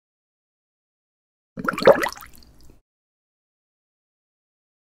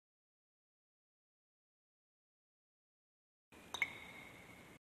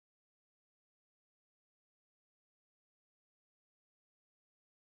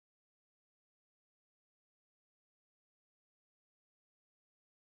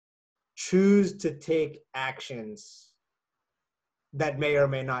Choose to take actions that may or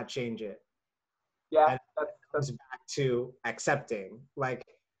may not change it. Yeah, And it comes back to accepting. Like,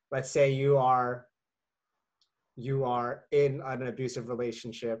 let's say you are in an abusive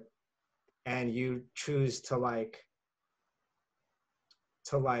relationship and you choose to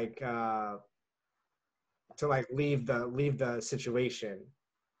leave the situation,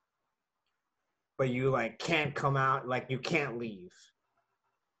 but you like can't come out, like you can't leave.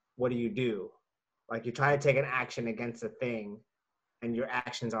 What do? Like, you try to take an action against a thing and your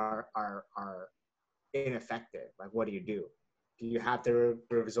actions are ineffective. Like, what do? Do you have to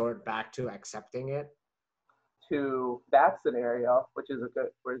resort back to accepting it? To that scenario, which is a good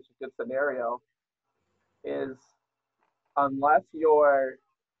scenario, is unless you're,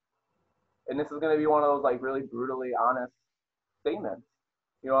 and this is going to be one of those like really brutally honest statements,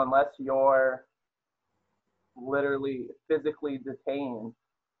 unless you're literally physically detained,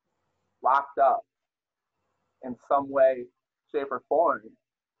 locked up in some way, shape, or form,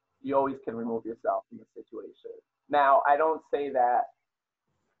 you always can remove yourself from the situation. Now, I don't say that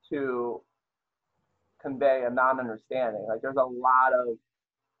to convey a non-understanding. Like, there's a lot of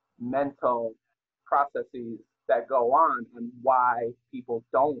mental processes that go on and why people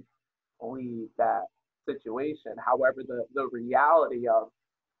don't leave that situation. However, the reality of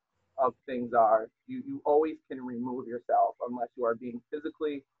things are you always can remove yourself unless you are being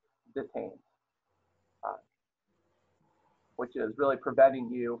physically detained, uh, which is really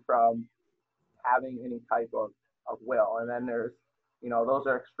preventing you from having any type of will. And then there's, those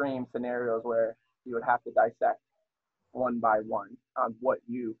are extreme scenarios where you would have to dissect one by one on what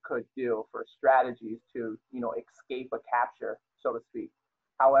you could do for strategies to, escape a capture, so to speak.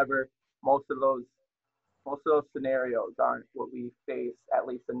 However, most of those scenarios aren't what we face, at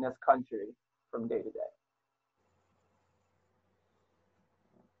least in this country, from day to day.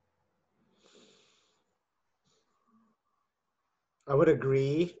 I would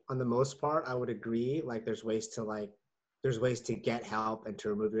agree on the most part. I would agree. Like, there's ways to get help and to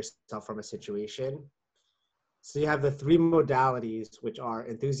remove yourself from a situation. So you have the three modalities, which are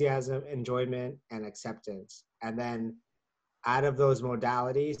enthusiasm, enjoyment, and acceptance. And then out of those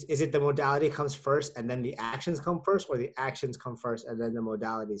modalities, is it the modality comes first and then the actions come first, or the actions come first and then the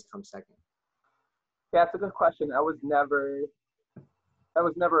modalities come second? Yeah, it's a good question. That was never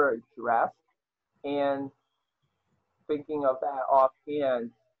addressed. And thinking of that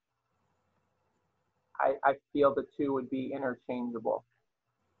offhand, I feel the two would be interchangeable.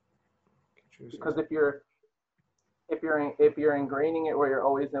 Because if you're ingraining it where you're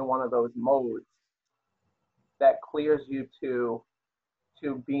always in one of those modes, that clears you to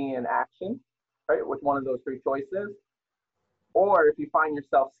be in action, right, with one of those three choices. Or if you find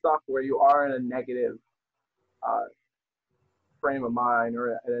yourself stuck where you are in a negative frame of mind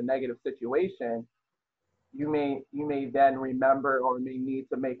or in a negative situation, you may then remember or may need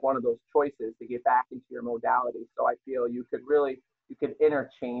to make one of those choices to get back into your modality. So I feel you could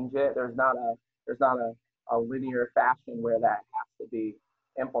interchange it. There's not a linear fashion where that has to be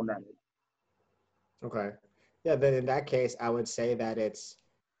implemented. Okay. Yeah, then in that case, I would say that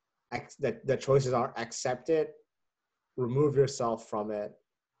that the choices are accept it, remove yourself from it,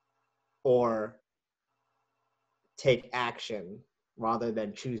 or take action rather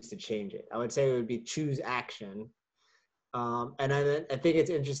than choose to change it. I would say it would be choose action. And I think it's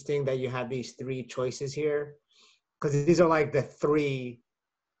interesting that you have these three choices here, because these are like the three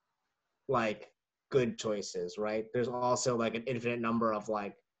like good choices, right? There's also like an infinite number of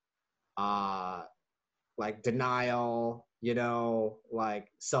like denial,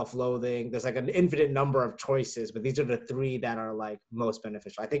 like self-loathing. There's like an infinite number of choices, but these are the three that are like most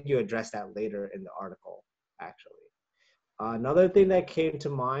beneficial. I think you addressed that later in the article, actually. Another thing that came to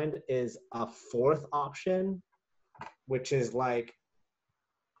mind is a fourth option, which is like,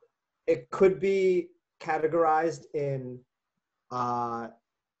 it could be categorized in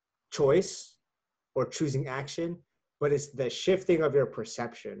choice or choosing action, but it's the shifting of your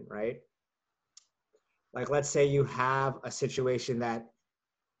perception, right? Like, let's say you have a situation that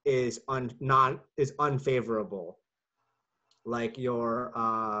is unfavorable, like your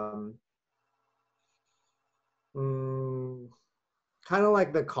kind of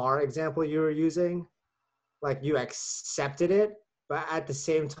like the car example you were using. Like, you accepted it, but at the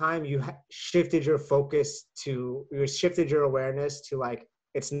same time you shifted your awareness to like,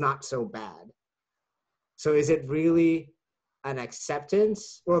 it's not so bad. So is it really an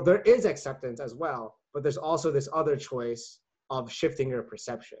acceptance? Well, there is acceptance as well, but there's also this other choice of shifting your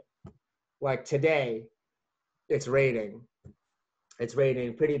perception. Like today, it's raining. It's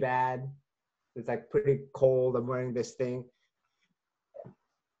raining pretty bad. It's like pretty cold. I'm wearing this thing.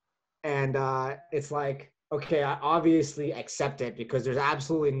 And it's like, okay, I obviously accept it because there's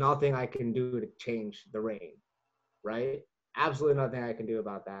absolutely nothing I can do to change the rain, right? Absolutely nothing I can do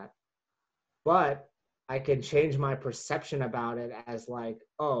about that. But I can change my perception about it as like,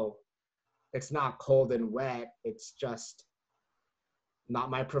 oh, it's not cold and wet. It's just not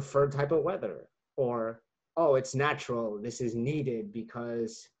my preferred type of weather. Or, oh, it's natural. This is needed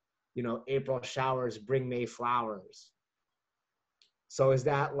because, April showers bring May flowers. So is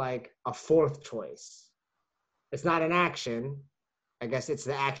that like a fourth choice? It's not an action. I guess it's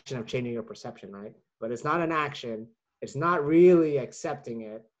the action of changing your perception, right? But it's not an action. It's not really accepting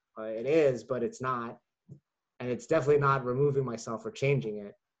it. It is, but it's not. And it's definitely not removing myself or changing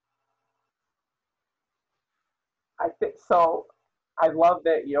it. I think so. I love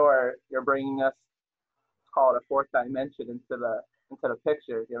that you're bringing us, call it a fourth dimension into the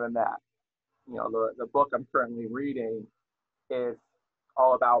picture, given that the book I'm currently reading is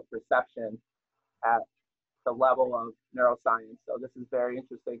all about perception at the level of neuroscience. So this is very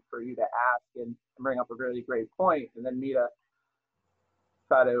interesting for you to ask and bring up a really great point, and then me to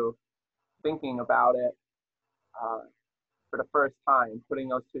try to thinking about it for the first time, putting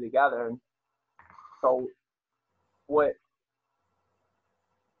those two together. And so what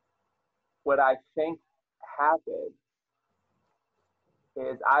I think happened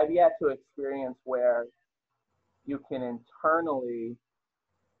is I've yet to experience where you can internally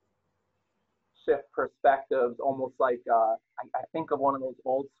shift perspectives, almost like I think of one of those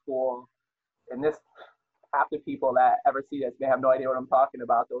old school, and this half the people that ever see this may have no idea what I'm talking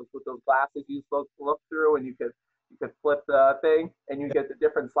about. Those with those glasses you look through, and you could flip the thing, and you get the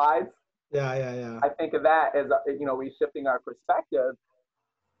different slides. Yeah. I think of that as we shifting our perspective.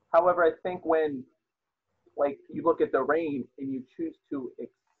 However, I think when like you look at the rain and you choose to,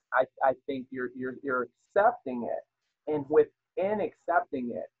 I think you're accepting it, and within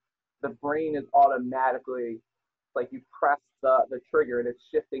accepting it, the brain is automatically like you press the trigger and it's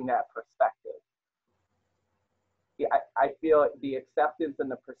shifting that perspective. Yeah, I feel the acceptance and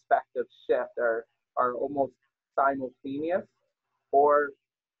the perspective shift are almost simultaneous, or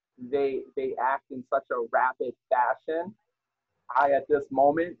they act in such a rapid fashion. I at this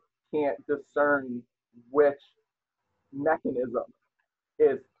moment can't discern which mechanism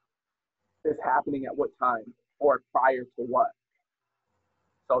is is happening at what time or prior to what.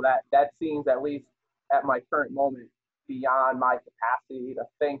 So that seems, at least at my current moment, beyond my capacity to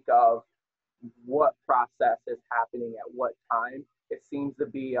think of what process is happening at what time. It seems to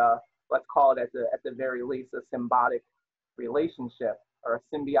be let's call it at the very least a symbiotic relationship, or a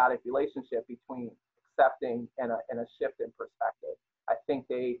symbiotic relationship between accepting and a shift in perspective. I think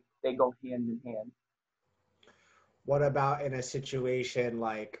they go hand in hand. What about in a situation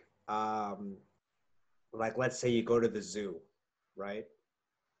like let's say you go to the zoo, right?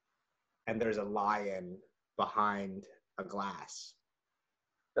 And there's a lion behind a glass.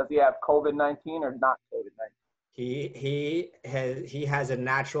 Does he have COVID-19 or not COVID-19? He has a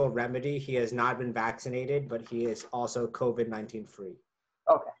natural remedy. He has not been vaccinated, but he is also COVID-19 free.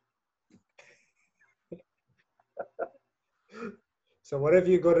 Okay. So what if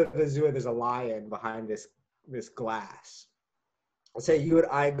you go to the zoo and there's a lion behind this glass? Let's say you and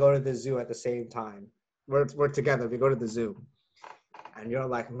I go to the zoo at the same time. We're together. We go to the zoo, and you're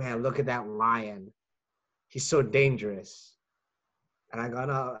like, man, look at that lion. He's so dangerous. And I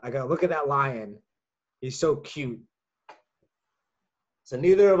go, look at that lion. He's so cute. So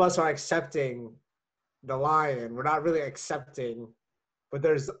neither of us are accepting the lion. We're not really accepting, but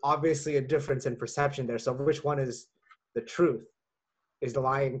there's obviously a difference in perception there. So which one is the truth? Is the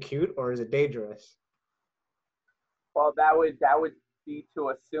lion cute or is it dangerous? Well, that would be to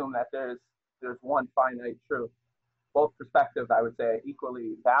assume that there's one finite truth. Both perspectives, I would say, are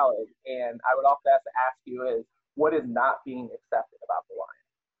equally valid. And I would also have to ask you is, what is not being accepted about the lion?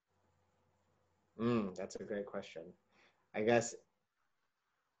 That's a great question. I guess,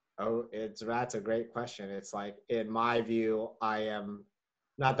 that's a great question. It's like, in my view, I am,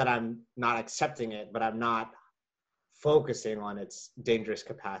 not that I'm not accepting it, but I'm not focusing on its dangerous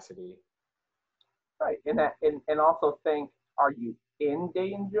capacity. Right. And also think, are you in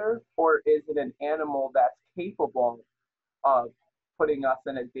danger, or is it an animal that's capable of putting us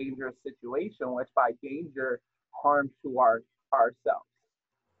in a dangerous situation, which by danger harm to ourselves?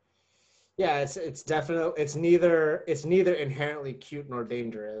 Yeah, it's definitely, it's neither inherently cute nor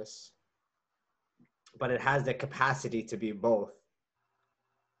dangerous. but it has the capacity to be both.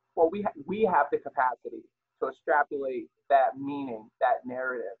 Well, we have the capacity to extrapolate that meaning, that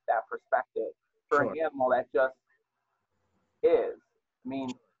narrative, that perspective for an Sure. animal that just is. I mean,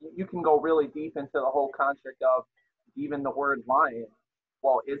 you can go really deep into the whole construct of even the word lion.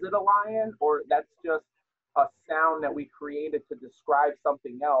 Well, is it a lion, or that's just a sound that we created to describe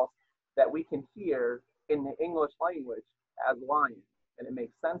something else that we can hear in the English language as lion, and it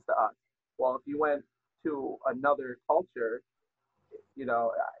makes sense to us. Well, if you went to another culture, you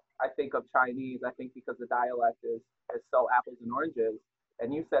know, I think of Chinese. I think because the dialect is so apples and oranges,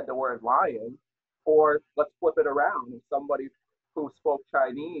 and you said the word lion, or let's flip it around. If somebody who spoke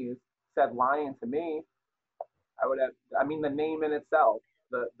Chinese said lion to me, I would have. I mean, the name in itself,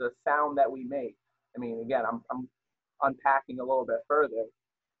 the sound that we make. I mean, again, I'm unpacking a little bit further.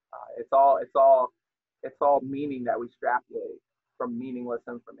 It's all meaning that we extrapolate from meaningless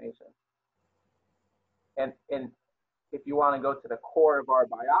information. And if you want to go to the core of our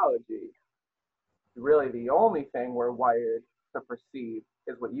biology, really the only thing we're wired to perceive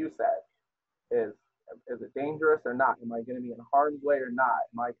is what you said: is is it dangerous or not? Am I going to be in harm's way or not?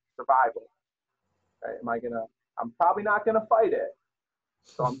 Am I survival? Right? Am I gonna? I'm probably not going to fight it,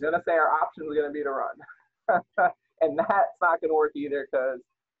 so I'm going to say our option is going to be to run, and that's not going to work either because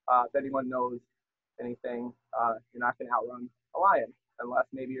if anyone knows anything, you're not going to outrun a lion unless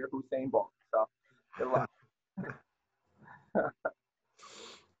maybe you're Hussein Bolt. So good luck.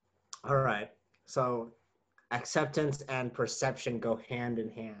 All right. So acceptance and perception go hand in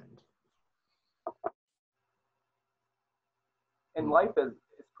hand. And life is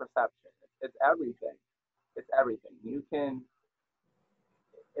perception. It's everything. It's everything. You can,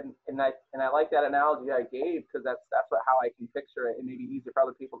 and I like that analogy I gave because that's how I can picture it. It may be easier for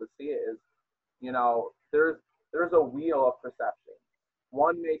other people to see it. Is, there's a wheel of perception.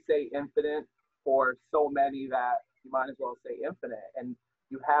 One may say infinite for so many that you might as well say infinite. And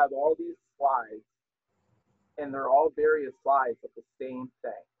you have all these slides, and they're all various slides of the same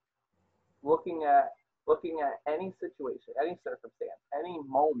thing. Looking at any situation, any circumstance, any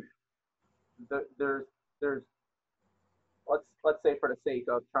moment, there's let's say for the sake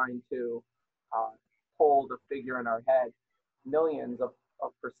of trying to uh, hold a figure in our head, millions of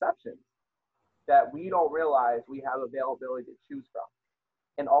perceptions that we don't realize we have availability to choose from,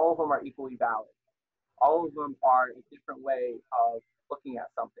 and all of them are equally valid. All of them are a different way of looking at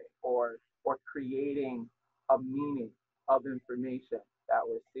something or creating a meaning of information that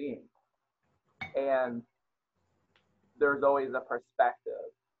we're seeing. And there's always a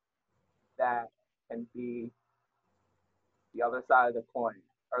perspective that can be the other side of the coin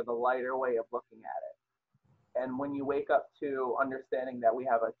or the lighter way of looking at it. And when you wake up to understanding that we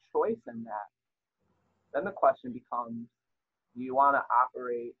have a choice in that, then the question becomes, do you want to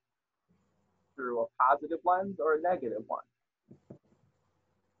operate through a positive lens or a negative one?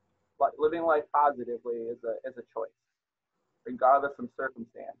 But living life positively is a choice, regardless of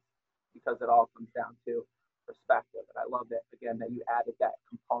circumstance, because it all comes down to perspective. And I love that, again, that you added that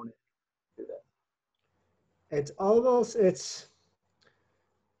component to this. It's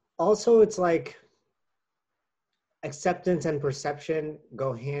like acceptance and perception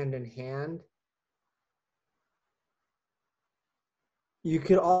go hand in hand. You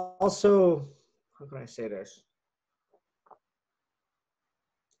could also, how can I say this?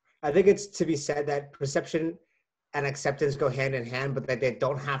 I think it's to be said that perception and acceptance go hand in hand, but that they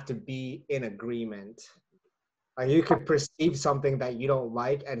don't have to be in agreement. Like you could perceive something that you don't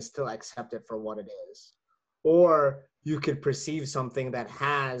like and still accept it for what it is. Or you could perceive something that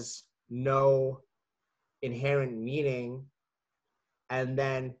has no inherent meaning and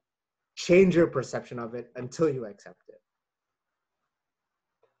then change your perception of it until you accept it.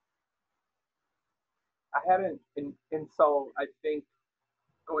 I haven't, and so I think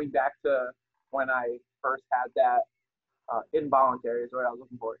going back to when I first had that involuntary is what I was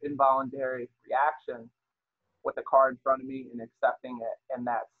looking for, involuntary reaction with the car in front of me and accepting it and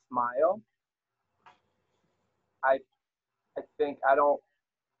that smile. I I think I don't.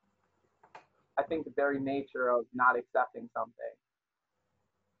 I think the very nature of not accepting something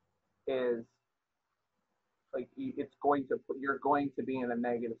is like it's going to put you're going to be in a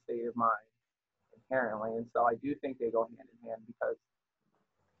negative state of mind inherently, and so I do think they go hand in hand because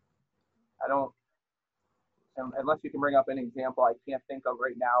I don't unless you can bring up an example, I can't think of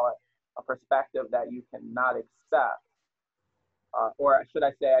right now a perspective that you cannot accept, or should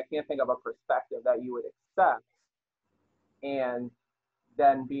I say, I can't think of a perspective that you would accept and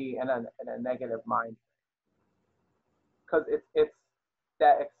then be in a negative mind, because it's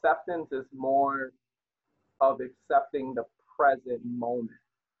that acceptance is more of accepting the present moment.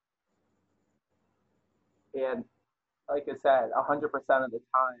 And like I said, 100% of the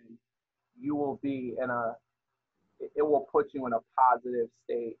time, you will be in it will put you in a positive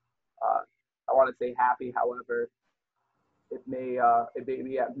state. Uh, I want to say happy, however, it may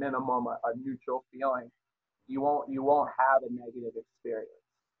be at minimum a neutral feeling. You won't have a negative experience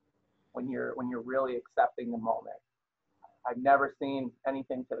when you're really accepting the moment. I've never seen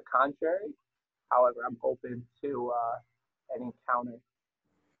anything to the contrary. However, I'm open to any counter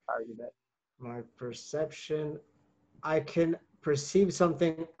argument. My perception, I can perceive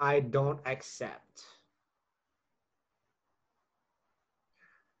something I don't accept.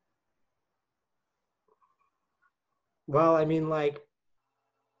 Well, I mean, like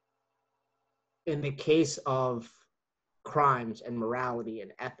in the case of crimes and morality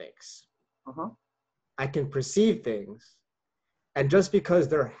and ethics, Uh-huh. I can perceive things, and just because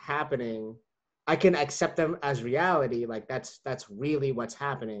they're happening, I can accept them as reality. Like that's really what's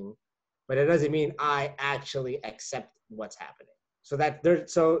happening, but it doesn't mean I actually accept what's happening. So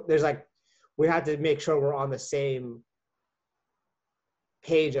there's like we have to make sure we're on the same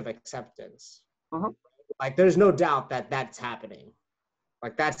page of acceptance. Uh-huh. Like there's no doubt that that's happening.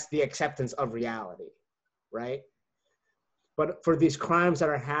 Like that's the acceptance of reality, right? But for these crimes that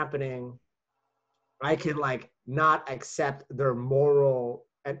are happening, I can like not accept their moral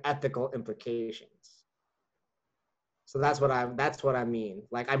and ethical implications. So that's what I mean.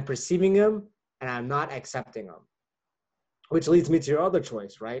 Like I'm perceiving them and I'm not accepting them. Which leads me to your other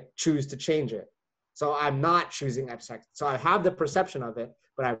choice, right? Choose to change it. So I'm not choosing acceptance. So I have the perception of it,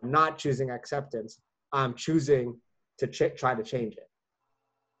 but I'm not choosing acceptance. I'm choosing to try to change it.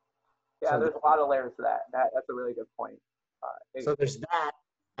 Yeah, So there's a lot of layers to that. That's a really good point. so there's that,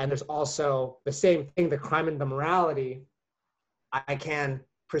 and there's also the same thing, the crime and the morality. I can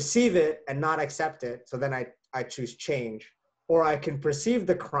perceive it and not accept it. So then I choose change. Or I can perceive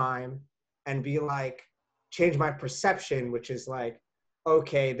the crime and be like, change my perception, which is like,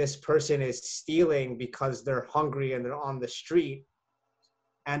 okay, this person is stealing because they're hungry and they're on the street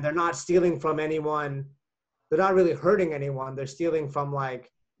and they're not stealing from anyone. They're not really hurting anyone. They're stealing from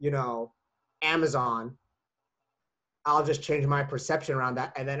like, you know, Amazon. I'll just change my perception around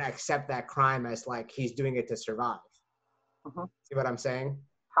that and then accept that crime as like he's doing it to survive. uh See what I'm saying?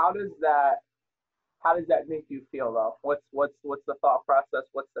 How does that how does that make you feel though? What's the thought process?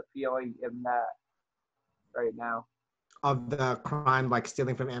 What's the feeling in that right now? Of the crime like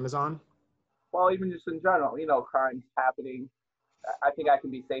stealing from Amazon. Well, even just in general, crimes happening. I think I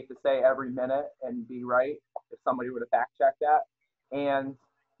can be safe to say every minute and be right if somebody were to fact check that. And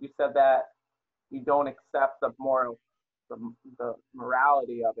you said that you don't accept the, the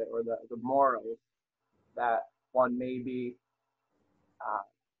morality of it or the morals that one may be, uh,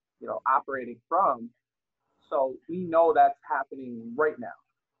 operating from. So we know that's happening right now.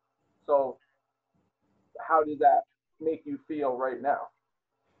 So how does that make you feel right now?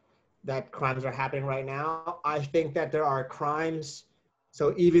 That crimes are happening right now. I think that there are crimes.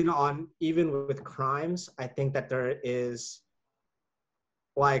 So even with crimes, I think that there is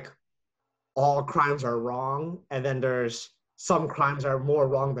like all crimes are wrong, and then there's some crimes are more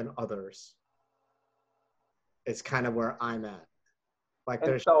wrong than others. It's kind of where I'm at. Like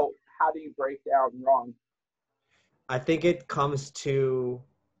And there's, so how do you break down wrong? I think it comes to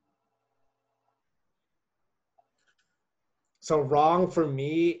so wrong for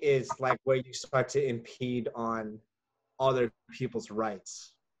me is like where you start to impede on other people's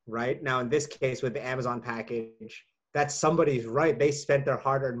rights, right? Now, in this case, with the Amazon package, that's somebody's right. They spent their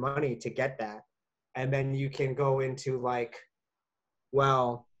hard earned money to get that. And then you can go into like,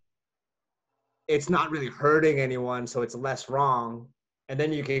 well, it's not really hurting anyone, so it's less wrong. And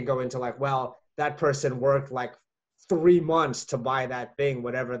then you can go into like, well, that person worked like 3 months to buy that thing,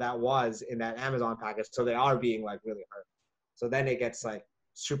 whatever that was in that Amazon package. So they are being like really hurt. So then it gets like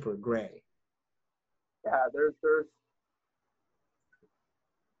super gray. Yeah, there's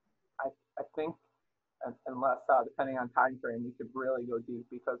I I think unless depending on time frame, you could really go deep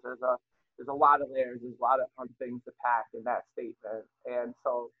because there's a lot of layers, there's a lot of things to pack in that statement. And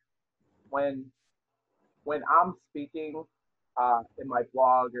so when I'm speaking in my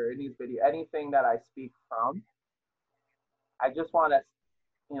blog or in these video, anything that I speak from, I just want to,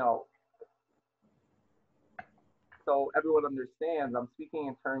 you know, so everyone understands I'm speaking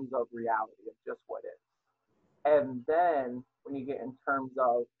in terms of reality of just what is. And then when you get in terms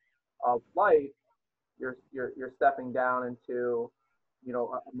of life, you're stepping down into,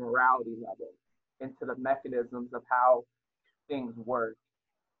 a morality level, into the mechanisms of how things work.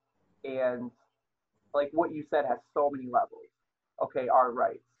 And like what you said has so many levels. Okay, our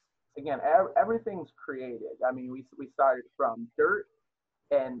rights. Again, everything's created. I mean, we started from dirt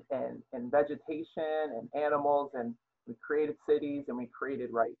and vegetation and animals, and we created cities and we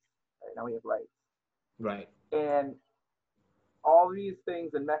created rights. Right now we have rights, Right. and all these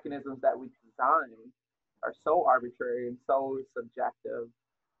things and mechanisms that we design are so arbitrary and so subjective.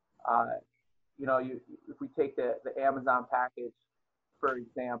 Uh, if we take the Amazon package, for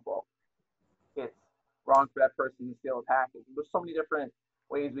example, it's wrong for that person to steal a package. There's so many different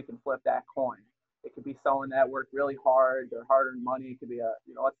ways we can flip that coin. It could be someone that worked really hard, their hard-earned money. It could be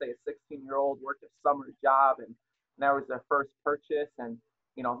let's say a 16-year-old worked a summer job and that was their first purchase, and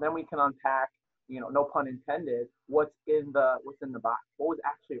then we can unpack, no pun intended, what's in the box. What was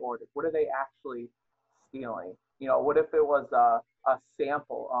actually ordered? What are they actually stealing? What if it was a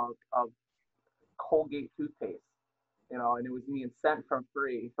sample of Colgate toothpaste, and it was being sent from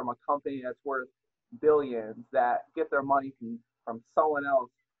free from a company that's worth billions that get their money from someone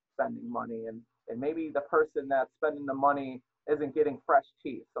else spending money, and maybe the person that's spending the money isn't getting fresh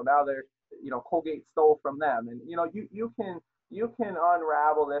teeth, so now they're Colgate stole from them, and you can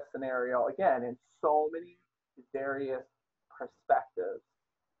unravel this scenario again in so many various perspectives.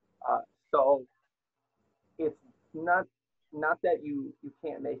 So it's not not that you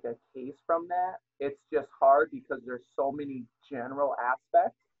can't make a case from that. It's just hard because there's so many general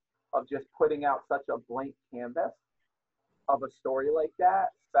aspects of just putting out such a blank canvas of a story like that,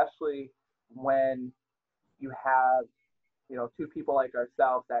 especially when you have two people like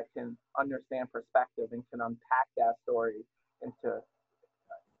ourselves that can understand perspective and can unpack that story into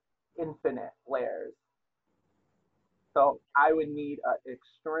infinite layers. So I would need an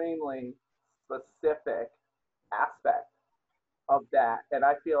extremely specific aspect of that. And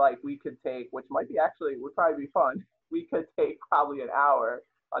I feel like we could take, which might be actually, would probably be fun, we could take probably an hour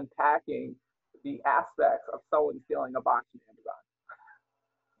unpacking the aspects of someone stealing a box from Amazon.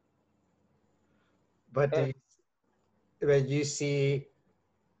 But And but you see,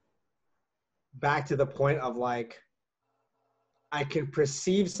 back to the point of like, I can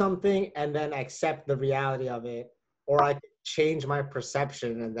perceive something and then accept the reality of it, or I can change my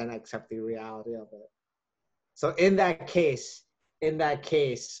perception and then accept the reality of it. So in that case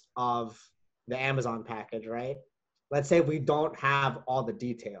of the Amazon package, right? Let's say we don't have all the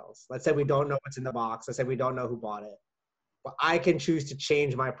details. Let's say we don't know what's in the box. Let's say we don't know who bought it. But I can choose to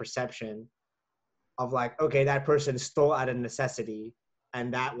change my perception of like, okay, that person stole out of necessity.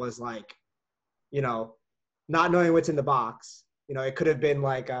 And that was like, you know, not knowing what's in the box. It could have been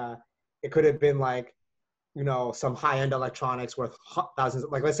like, some high-end electronics worth thousands.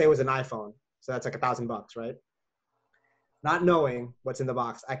 Like, let's say it was an iPhone. So that's like $1,000, right? Not knowing what's in the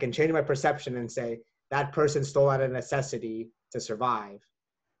box, I can change my perception and say that person stole out of necessity to survive.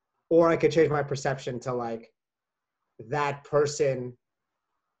 Or I could change my perception to like, that person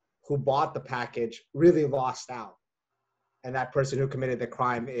who bought the package really lost out. And that person who committed the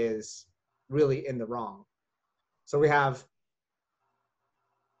crime is really in the wrong. So we have,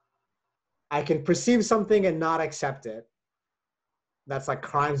 I can perceive something and not accept it. That's like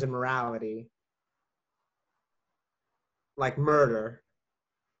crimes and morality, like murder.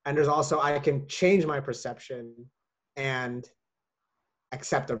 And there's also, I can change my perception and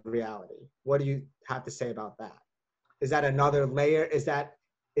accept a reality. What do you have to say about that? Is that another layer?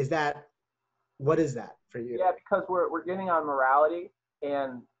 What is that for you? yeah, because we're getting on morality,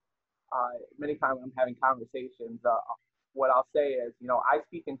 and many times I'm having conversations. What I'll say is, I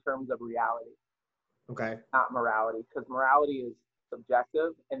speak in terms of reality, Okay. not morality, because morality is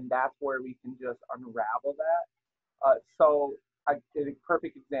subjective, and that's where we can just unravel that. So, a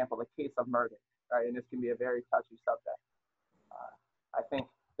perfect example, the case of murder, right? And this can be a very touchy subject. I think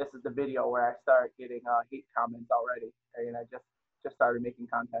this is the video where I start getting hate comments already, right? And I just started making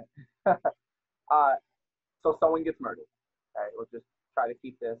content. So someone gets murdered. All right, we'll just try to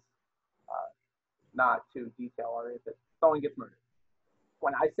keep this not too detail oriented. Someone gets murdered.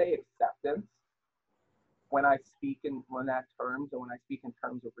 When I say acceptance, when I speak in that terms, and when I speak in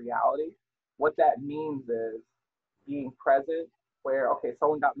terms of reality, what that means is being present. Where okay,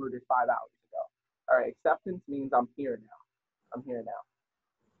 someone got murdered 5 hours ago. All right, acceptance means I'm here now. I'm here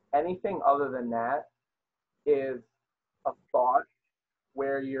now. Anything other than that is a thought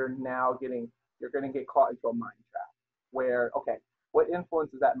where you're going to get caught into a mind trap where, okay, what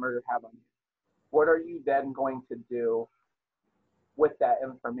influence does that murder have on you? What are you then going to do with that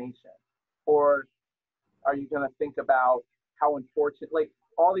information? Or are you going to think about how unfortunate, like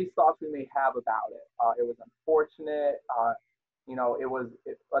all these thoughts we may have about it. It was unfortunate.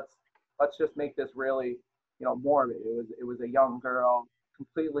 Let's just make this really, morbid. It was a young girl,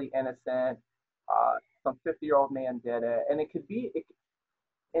 completely innocent. Some 50-year-old man did it, and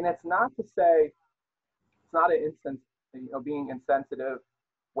and it's not to say it's not an instance, being insensitive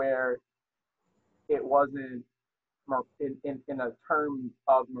where it wasn't in a term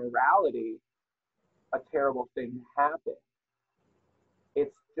of morality a terrible thing to happen.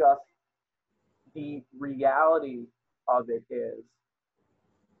 It's just the reality of it is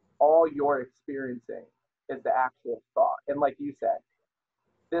all you're experiencing is the actual thought. And like you said,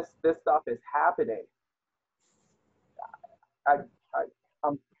 this stuff is happening. I, I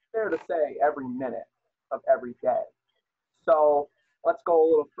I'm fair to say every minute of every day. So let's go a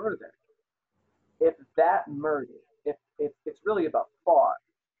little further. If that murder, if it's really the thought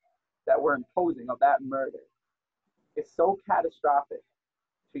that we're imposing of that murder is so catastrophic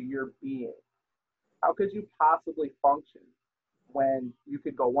to your being, how could you possibly function when you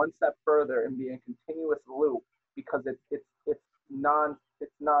could go one step further and be in continuous loop because it's nonstop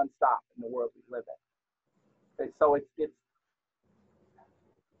in the world we live in. Okay, so it's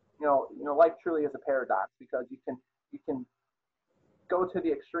life truly is a paradox because you can go to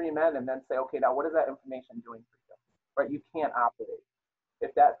the extreme end and then say, okay, now what is that information doing for you? Right? You can't operate.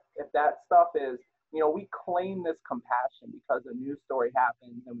 If that stuff is, we claim this compassion because a news story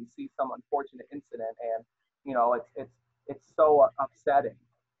happens and we see some unfortunate incident and it's so upsetting.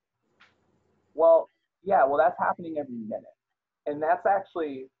 Well, yeah, well that's happening every minute. And that's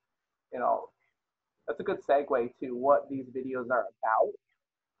actually, that's a good segue to what these videos are about.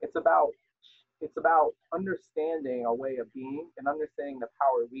 It's about it's about understanding a way of being and understanding the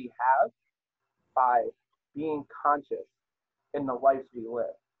power we have by being conscious in the lives we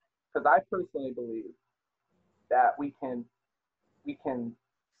live. Because I personally believe that we can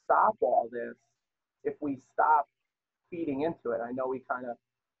stop all this if we stop feeding into it. I know we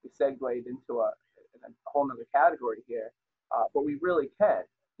segued into a whole nother category here, but we really can.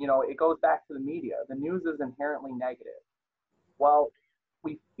 It goes back to the media. The news is inherently negative. Well,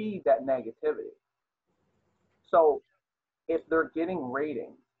 we feed that negativity. So if they're getting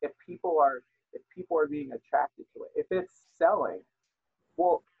ratings, if people are being attracted to it, if it's selling,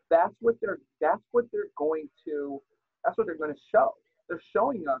 well, that's what they're going to show. They're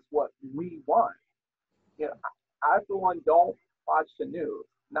showing us what we want. I for one don't watch the news.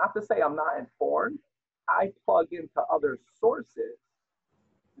 Not to say I'm not informed. I plug into other sources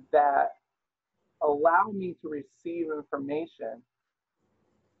that allow me to receive information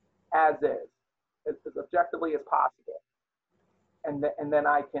as is, as objectively as possible, and then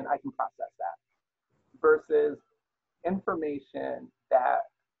I can process that. Versus information that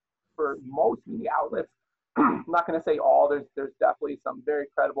for most media outlets, I'm not going to say all. There's definitely some very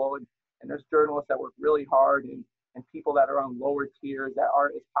credible and there's journalists that work really hard and people that are on lower tiers that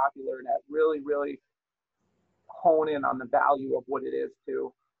aren't as popular that really hone in on the value of what it is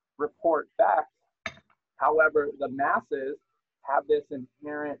to report facts. However, the masses have this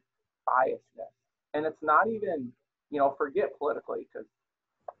inherent biasness. And it's not even, forget politically, because,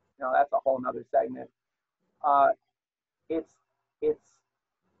 that's a whole nother segment. It's, it's,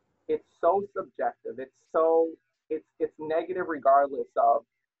 it's so subjective. It's negative regardless of,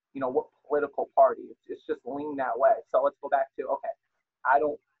 what political party. It's just leaning that way. So let's go back to, okay, I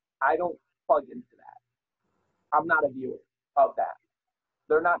don't plug into that. I'm not a viewer of that.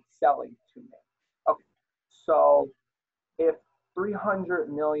 They're not selling to me. Okay. So if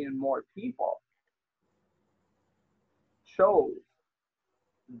 300 million more people chose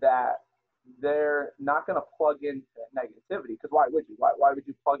that they're not going to plug into negativity, because why would you? Why would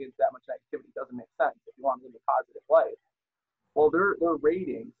you plug into that much negativity? It doesn't make sense if you want to live a positive life. Well, their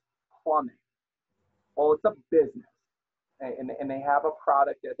ratings plummet. Well, it's a business, and they have a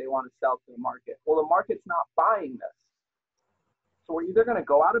product that they want to sell to the market. Well, the market's not buying this. So we're either going to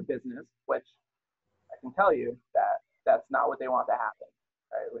go out of business, which I can tell you that that's not what they want to happen,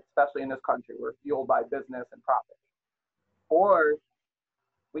 right? Especially in this country, we're fueled by business and profit. Or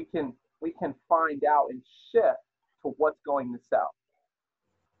we can find out and shift to what's going to sell.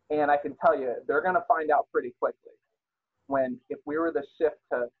 And I can tell you, they're going to find out pretty quickly if we were to shift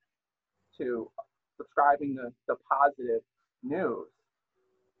to subscribing the positive news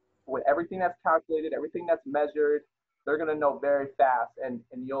with everything that's calculated, everything that's measured, they're going to know very fast, and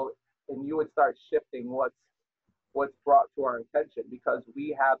you would start shifting what's brought to our attention because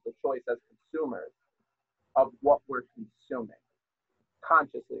we have the choice as consumers of what we're consuming,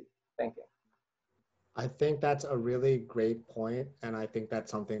 consciously thinking. I think that's a really great point, and I think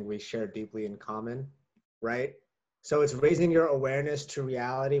that's something we share deeply in common, right? So it's raising your awareness to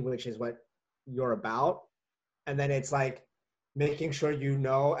reality, which is what you're about, and then it's like making sure you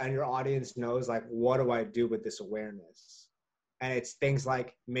know and your audience knows, like, what do I do with this awareness? And it's things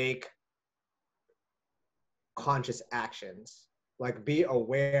like make conscious actions, like be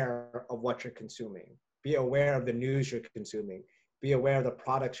aware of what you're consuming, be aware of the news you're consuming, Be aware of the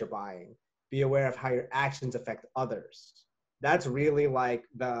products you're buying. Be aware of how your actions affect others. That's really like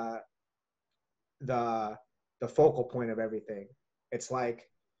the the focal point of everything. It's like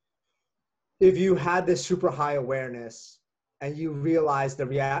if you had this super high awareness and you realize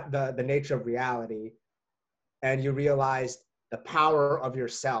the nature of reality, and you realized the power of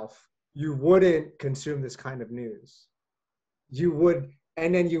yourself, you wouldn't consume this kind of news. You would,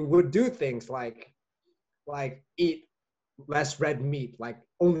 and then you would do things like eat less red meat, like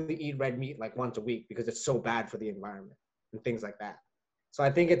only eat red meat like once a week because it's so bad for the environment and things like that. So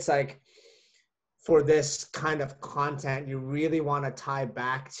I think it's like for this kind of content, you really want to tie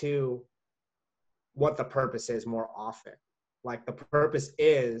back to what the purpose is more often. Like the purpose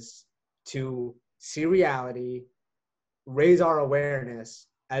is to see reality, raise our awareness,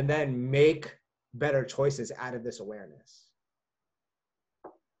 and then make better choices out of this awareness.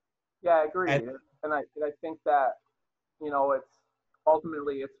 Yeah, I agree. And And I think that, it's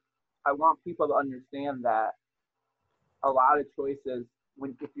ultimately, I want people to understand that a lot of choices,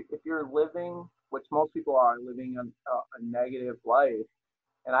 if you're living, which most people are living a negative life,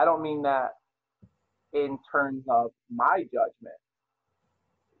 and I don't mean that in terms of my judgment,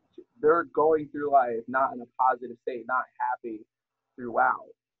 they're going through life not in a positive state, not happy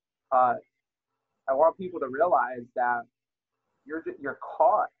throughout. Uh, I want people to realize that you're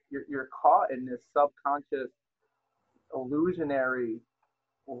caught in this subconscious illusionary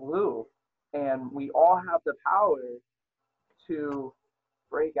loop, and we all have the power to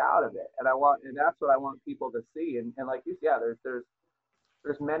break out of it. And that's what I want people to see. And like you said, yeah,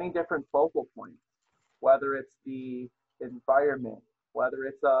 there's many different focal points, whether it's the environment, whether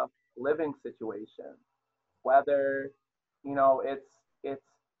it's a living situation, whether it's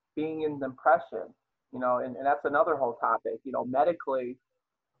being in depression, and that's another whole topic, medically.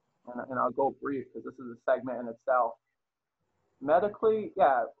 And I'll go brief because this is a segment in itself. Medically,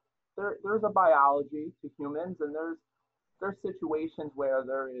 yeah, there's a biology to humans, and there's situations where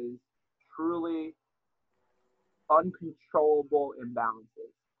there is truly uncontrollable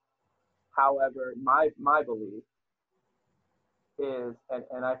imbalances. However, my belief is,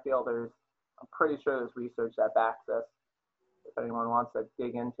 and I feel I'm pretty sure there's research that backs this, if anyone wants to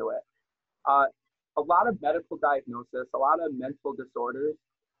dig into it. Uh, a lot of medical diagnosis, a lot of mental disorders,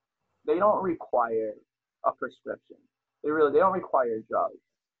 they don't require a prescription. They don't require drugs.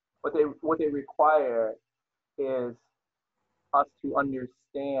 What they require is us to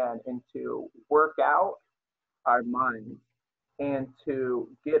understand and to work out our minds and to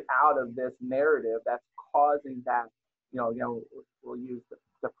get out of this narrative that's causing that, we'll use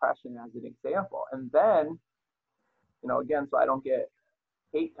depression as an example. And then, again, so I don't get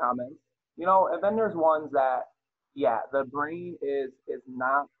hate comments, and then there's ones that, yeah, the brain is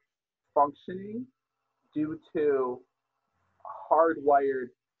not functioning due to hardwired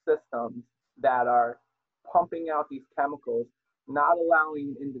systems that are pumping out these chemicals, not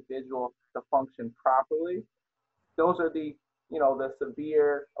allowing individuals to function properly. Those are the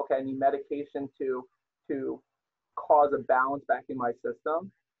severe, okay, I need medication to cause a balance back in my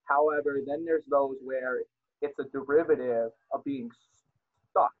system. However, then there's those where it's a derivative of being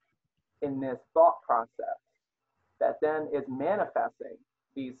stuck in this thought process that then is manifesting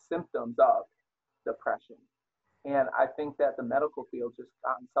these symptoms of depression. And I think that the medical field just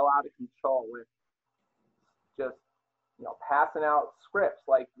gotten so out of control with just passing out scripts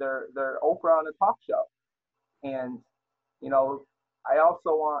like they're Oprah on a talk show. And I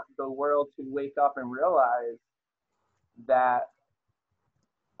also want the world to wake up and realize that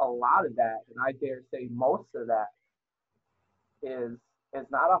a lot of that, and I dare say most of that, is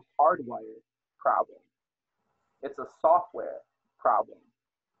not a hardwired problem. It's a software problem.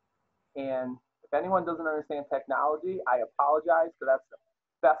 And if anyone doesn't understand technology, I apologize, but that's the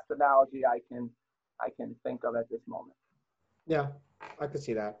best analogy I can think of at this moment. yeah, I could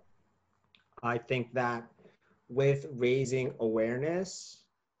see that. I think that with raising awareness,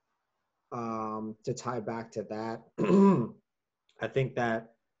 to tie back to that, I think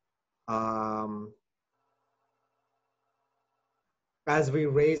that as we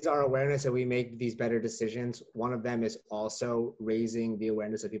raise our awareness and we make these better decisions, one of them is also raising the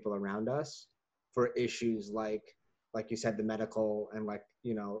awareness of people around us for issues like you said, the medical and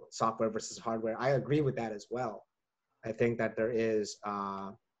software versus hardware. I agree with that as well. I think that there's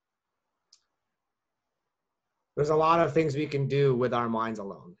a lot of things we can do with our minds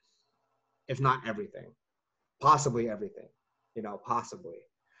alone, if not everything, possibly everything, possibly.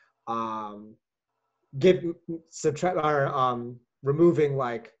 Give subtract or removing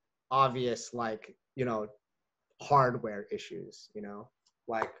obvious hardware issues,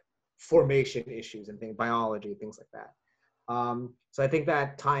 like formation issues and things, biology, things like that. So I think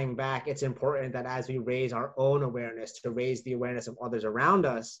that tying back, it's important that as we raise our own awareness, to raise the awareness of others around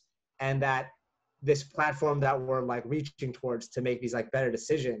us, and that this platform that we're like reaching towards to make these like better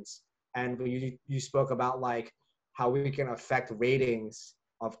decisions. And you spoke about like how we can affect ratings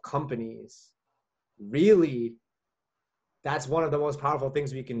of companies. Really, that's one of the most powerful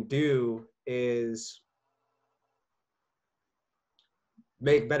things we can do, is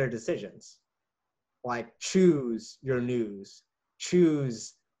make better decisions. Like choose your news,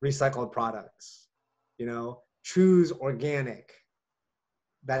 choose recycled products, choose organic.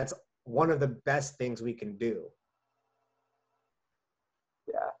 That's one of the best things we can do.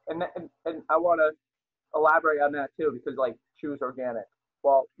 Yeah, and I want to elaborate on that too, because like choose organic.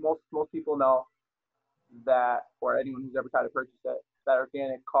 Well, most people know that, or anyone who's ever tried to purchase it, that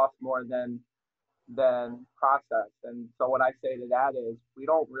organic costs more than processed. And so what I say to that is, we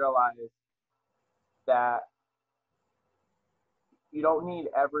don't realize that you don't need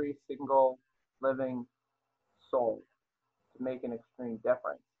every single living soul to make an extreme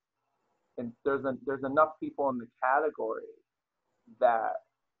difference. And there's enough people in the category that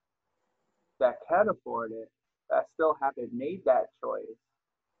can afford it, that still haven't made that choice,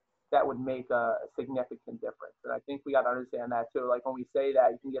 that would make a significant difference. And I think we got to understand that too. Like when we say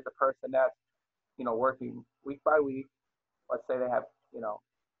that, you can get the person that's, working week by week. Let's say they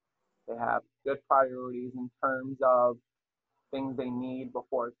have good priorities in terms of things they need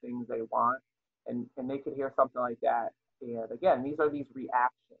before things they want. And they could hear something like that. And again, these are these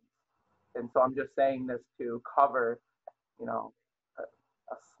reactions. And so I'm just saying this to cover,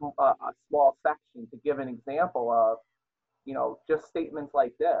 a small section, to give an example of, just statements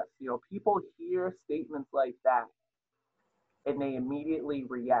like this. People hear statements like that and they immediately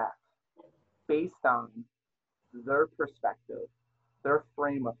react based on their perspective, their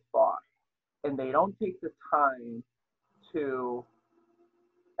frame of thought. And they don't take the time to,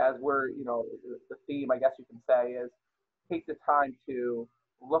 as we're, the theme, I guess you can say, is take the time to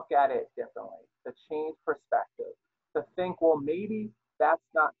look at it differently, to change perspective, to think, well, maybe that's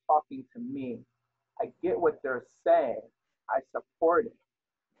not talking to me. I get what they're saying. I support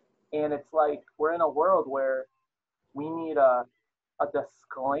it. And it's like we're in a world where we need a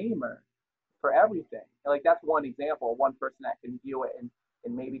disclaimer for everything. Like that's one example, one person that can view it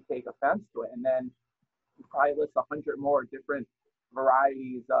and maybe take offense to it. And then you probably list 100 more different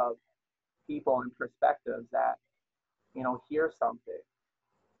varieties of people and perspectives that, hear something.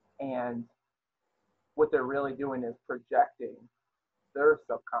 And what they're really doing is projecting their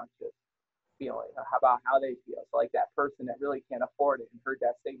subconscious feeling about how they feel. So like that person that really can't afford it and heard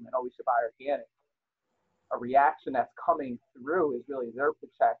that statement, oh, we should buy organic. A reaction that's coming through is really they're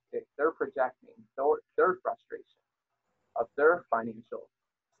projecting their frustration of their financial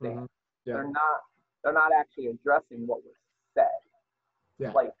stand. Mm-hmm. Yeah. They're not actually addressing what was said.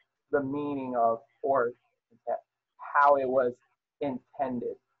 Yeah. Like the meaning of, or how it was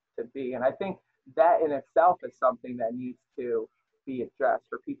intended to be. And I think that in itself is something that needs to be addressed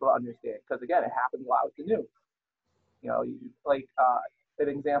for people to understand. Because again, it happens a lot with the news. Like an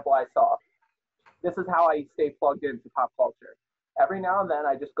example I saw. This is how I stay plugged into pop culture. Every now and then,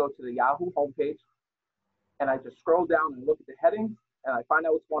 I just go to the Yahoo homepage and I just scroll down and look at the headings and I find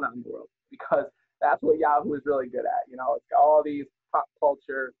out what's going on in the world, because that's what Yahoo is really good at. It's got all these pop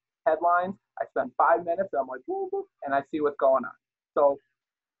culture headlines. I spend 5 minutes and I'm like, whoop, whoop, and I see what's going on. So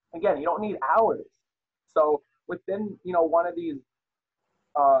again, you don't need hours. So within, one of these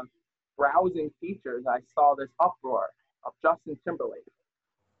browsing features, I saw this uproar of Justin Timberlake,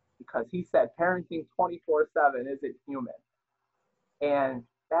 because he said parenting 24/7 isn't human. And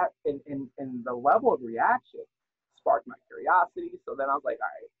that in the level of reaction sparked my curiosity. So then I was like, all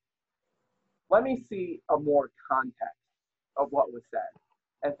right, let me see a more context of what was said.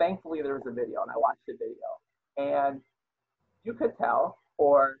 And thankfully there was a video and I watched the video. And you could tell,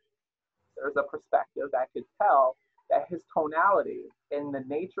 or there's a perspective that could tell, that his tonality and the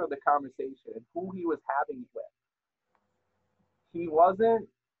nature of the conversation and who he was having it with, he wasn't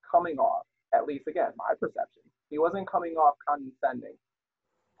coming off, at least again, my perception, he wasn't coming off condescending,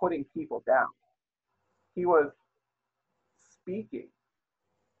 putting people down. He was speaking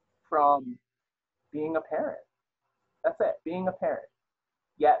from being a parent. That's it, being a parent.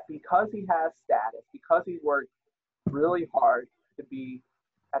 Yet because he has status, because he's worked really hard to be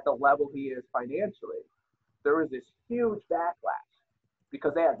at the level he is financially, there was this huge backlash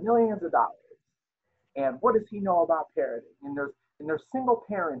because they have millions of dollars. And what does he know about parenting? And there's single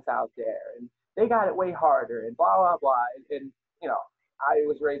parents out there and they got it way harder and blah, blah, blah. And I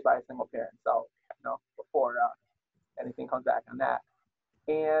was raised by a single parent. So, before anything comes back on that.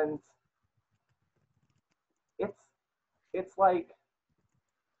 And it's it's like,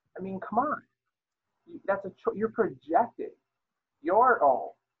 I mean, come on. You're projecting your own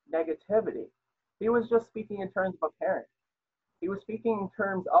negativity. He was just speaking in terms of a parent. He was speaking in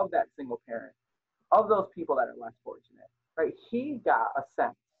terms of that single parent, of those people that are less fortunate, right? He got a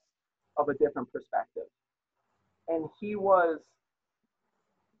sense of a different perspective, and he was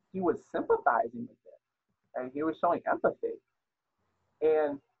sympathizing with it, and he was showing empathy.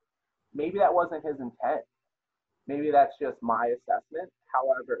 And maybe that wasn't his intent. Maybe that's just my assessment.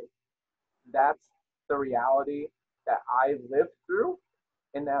 However, that's the reality that I lived through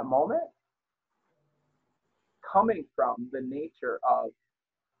in that moment, coming from the nature of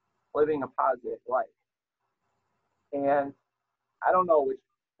living a positive life. And I don't know which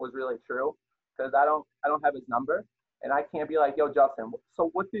was really true because I don't have his number, and I can't be like, yo, Justin, so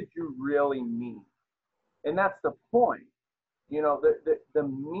what did you really mean? And that's the point. The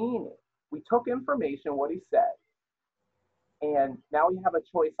meaning. We took information, what he said, and now we have a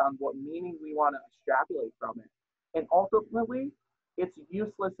choice on what meaning we want to extrapolate from it. And ultimately, it's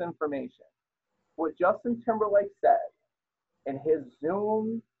useless information. What Justin Timberlake said in his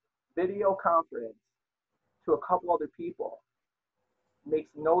Zoom video conference to a couple other people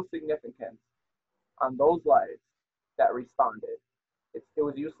makes no significance on those lives that responded. It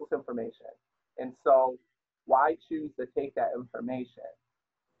was useless information. And so why choose to take that information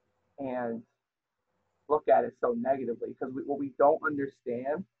and look at it so negatively? Because what we don't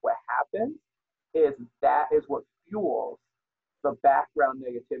understand what happens is that is what fuels the background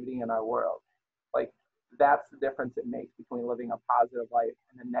negativity in our world. Like, that's the difference it makes between living a positive life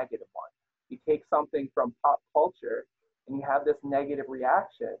and a negative one. You take something from pop culture and you have this negative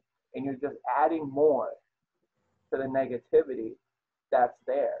reaction, and you're just adding more to the negativity that's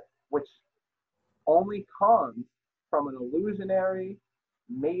there, which only comes from an illusionary,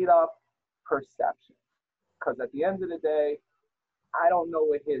 made up perception. Because at the end of the day, I don't know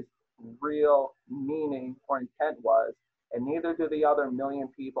what his real meaning or intent was, and neither do the other million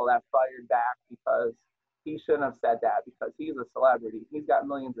people that fired back because he shouldn't have said that, because he's a celebrity. He's got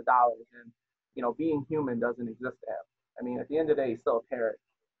millions of dollars, and being human doesn't exist to him. I mean, at the end of the day, he's still a parent.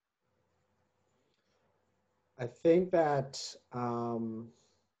 I think that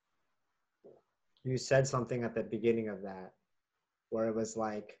you said something at the beginning of that where it was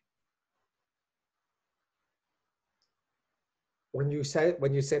like, when you say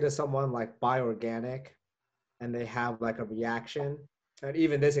to someone like buy organic and they have like a reaction, and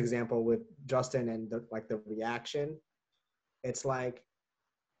even this example with Justin and the reaction, it's like,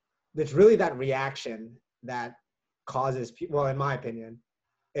 it's really that reaction that causes people, well, in my opinion,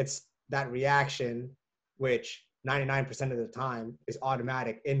 it's that reaction, which 99% of the time is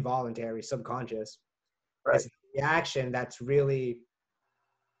automatic, involuntary, subconscious. Right. It's the reaction that's really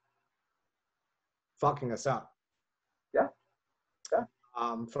fucking us up. Yeah.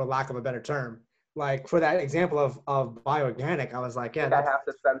 For lack of a better term. Like, for that example of buy organic, I was like, yeah. I have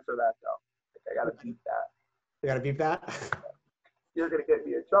to censor that, though. I gotta beep that. You gotta beep that? You're gonna get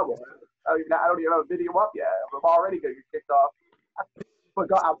me in trouble. I don't even have a video up yet. I'm already gonna get kicked off. But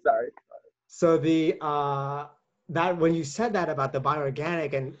I'm sorry. So that when you said that about the buy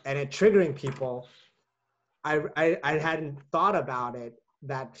organic and it triggering people, I hadn't thought about it,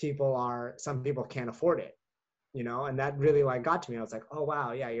 that some people can't afford it, and that really like got to me. I was like, oh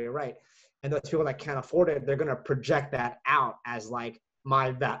wow, yeah, you're right. And those people that can't afford it, they're gonna project that out as like,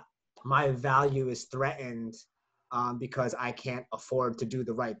 my value is threatened because I can't afford to do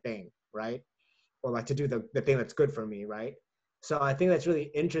the right thing, right? Or like to do the thing that's good for me, right? So I think that's really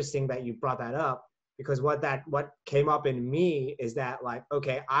interesting that you brought that up, because what came up in me is that, like,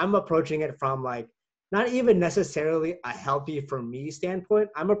 okay, I'm approaching it from like, not even necessarily a healthy for me standpoint.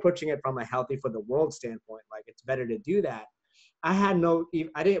 I'm approaching it from a healthy for the world standpoint. Like, it's better to do that.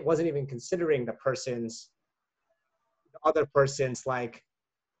 Wasn't even considering the other person's like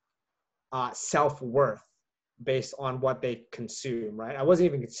self-worth based on what they consume, right? I wasn't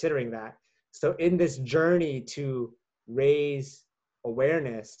even considering that. So in this journey to raise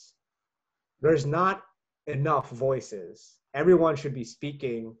awareness, there's not enough voices. Everyone should be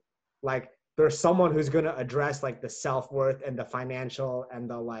speaking. Like, there's someone who's going to address like the self-worth and the financial and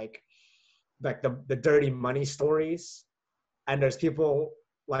the dirty money stories. And there's people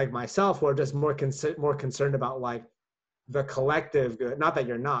like myself who are just more concerned about like the collective good. Not that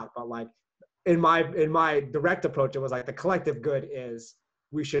you're not, but like in my direct approach, it was like, the collective good is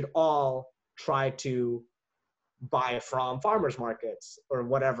we should all try to buy from farmers markets or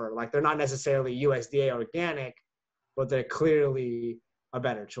whatever. Like, they're not necessarily USDA organic, but they're clearly a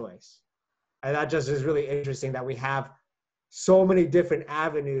better choice. And that just is really interesting that we have so many different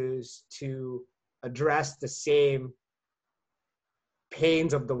avenues to address the same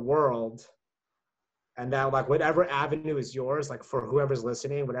pains of the world, and that like whatever avenue is yours, like for whoever's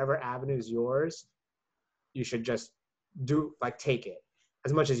listening, whatever avenue is yours, you should just like take it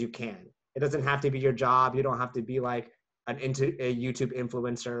as much as you can. It doesn't have to be your job. You don't have to be like a YouTube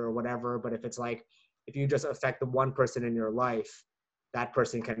influencer or whatever. But if it's like, if you just affect the one person in your life, that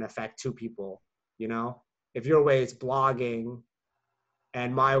person can affect two people, you know? If your way is blogging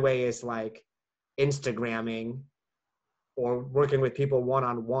and my way is like Instagramming or working with people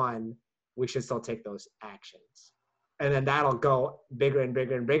one-on-one, we should still take those actions. And then that'll go bigger and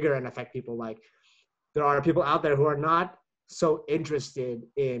bigger and bigger and affect people. Like, there are people out there who are not so interested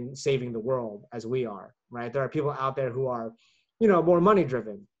in saving the world as we are, right? There are people out there who are, more money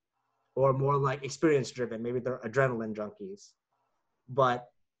driven or more like experience driven. Maybe they're adrenaline junkies. But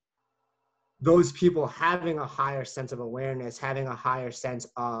those people having a higher sense of awareness, having a higher sense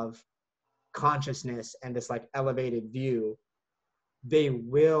of consciousness and this like elevated view, they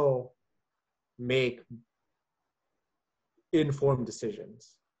will make informed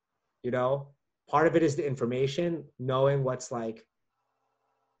decisions. Part of it is the information, knowing what's like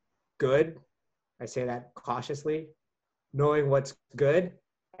good. I say that cautiously, knowing what's good,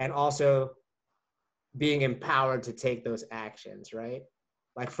 and also being empowered to take those actions, right?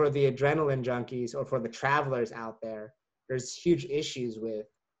 Like for the adrenaline junkies or for the travelers out there, there's huge issues with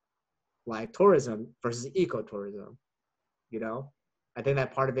like tourism versus ecotourism. I think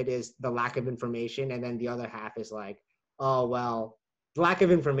that part of it is the lack of information, and then the other half is like, oh well, the lack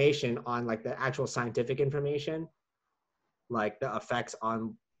of information on like the actual scientific information, like the effects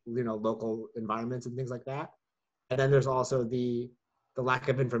on local environments and things like that. And then there's also the lack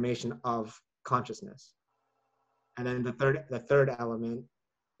of information of consciousness. And then the third element,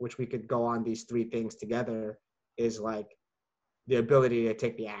 which we could go on these three things together, is like the ability to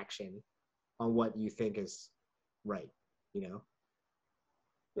take the action on what you think is right.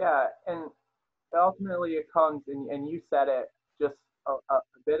 Yeah, and ultimately it comes, and you said it just a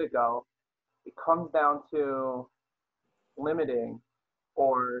bit ago, it comes down to limiting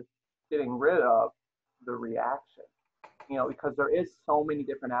or getting rid of the reaction, because there is so many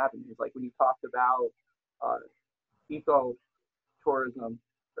different avenues. Like when you talked about eco tourism,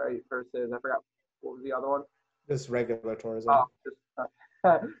 right, versus, I forgot, what was the other one? Just regular tourism. Oh,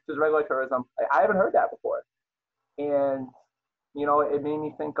 just regular tourism. I haven't heard that before. And, it made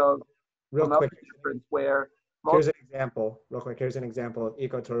me think of real another quick difference where here's an example of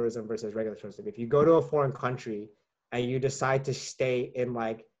ecotourism versus regular tourism. If you go to a foreign country and you decide to stay in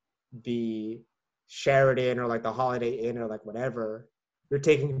like the Sheraton or like the Holiday Inn or like whatever, you're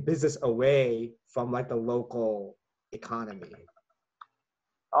taking business away from like the local economy.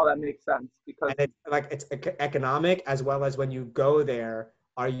 Oh, that makes sense, because it's economic, as well as when you go there,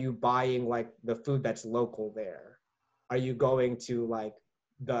 are you buying like the food that's local there? Are you going to like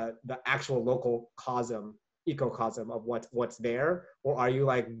the actual local ecocosm of what's there, or are you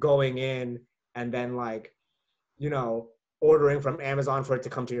like going in and then like ordering from Amazon for it to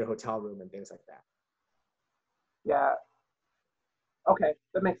come to your hotel room and things like that? Yeah. Okay,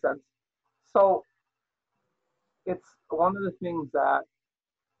 that makes sense. So it's one of the things that,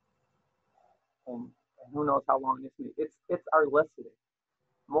 and who knows how long this may, it's our listening.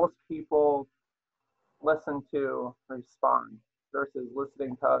 Most people listen to respond versus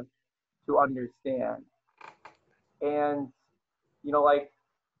listening to understand. And like,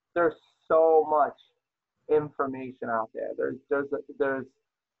 there's so much information out there. There's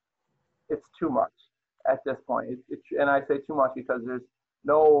it's too much at this point. And I say too much because there's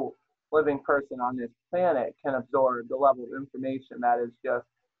no living person on this planet can absorb the level of information that is just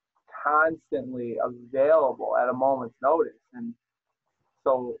constantly available at a moment's notice. And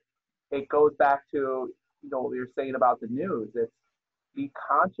so it goes back to what you're saying about the news. It's be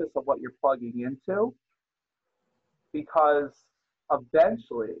conscious of what you're plugging into, because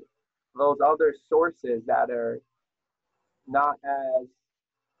eventually those other sources that are not as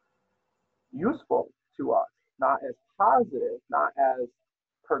useful to us, not as positive, not as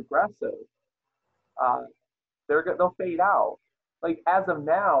progressive, uh, they'll fade out. Like as of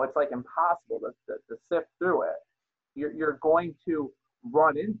now, it's like impossible to sift through it. You're going to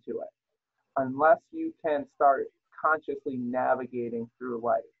run into it unless you can start consciously navigating through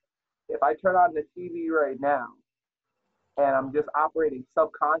life. If I turn on the TV right now and I'm just operating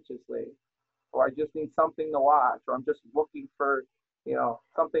subconsciously, or I just need something to watch, or I'm just looking for,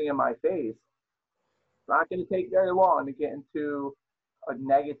 something in my face, it's not going to take very long to get into a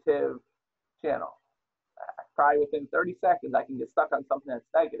negative channel. Probably within 30 seconds, I can get stuck on something that's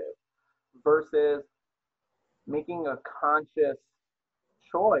negative, versus making a conscious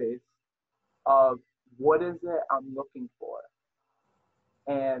choice of what is it I'm looking for.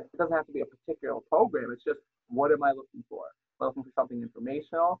 And it doesn't have to be a particular program. It's just, what am I looking for? Am I looking for something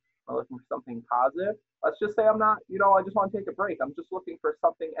informational? Am I looking for something positive? Let's just say I'm not, I just want to take a break. I'm just looking for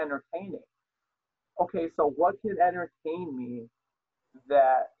something entertaining. Okay, so what can entertain me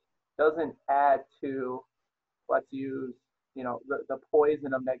that doesn't add to, let's use, the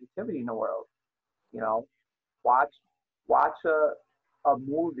poison of negativity in the world? You know, watch watch a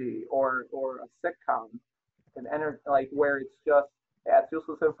movie or a sitcom and like where it's just, yeah, it's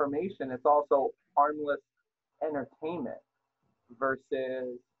useless information. It's also harmless entertainment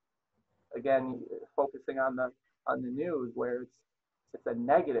versus, again, focusing on the news where it's a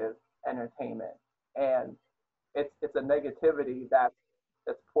negative entertainment, and it's a negativity that's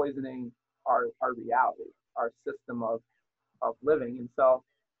poisoning our reality, our system of living. And so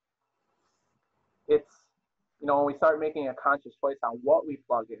it's, when we start making a conscious choice on what we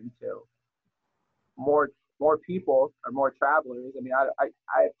plug into, more more people or more travelers. I mean,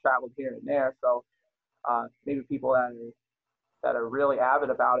 I have traveled here and there, so maybe people that are really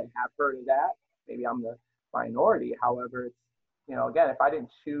avid about it have heard of that. Maybe I'm the minority. However, it's, again, if I didn't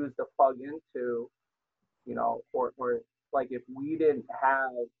choose to plug into, or like if we didn't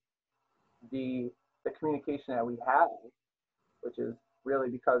have the communication that we have, which is really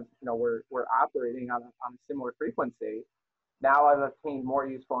because we're operating on a similar frequency. Now I've obtained more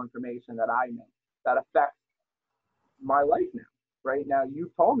useful information that I know that affects my life now. Right now,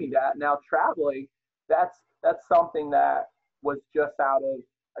 you told me that. Now traveling, that's something that was just out of,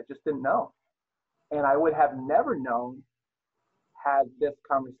 I just didn't know, and I would have never known had this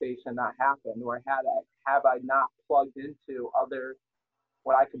conversation not happened, or have I not plugged into other,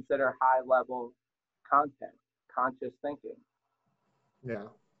 what I consider high level content, conscious thinking. Yeah.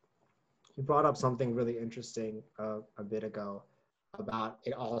 You brought up something really interesting a bit ago about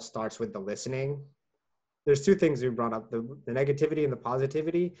it all starts with the listening. There's two things you brought up, the negativity and the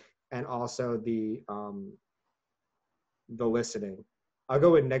positivity, and also the listening. I'll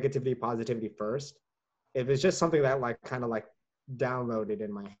go with negativity, positivity first. If it's just something that like kind of like downloaded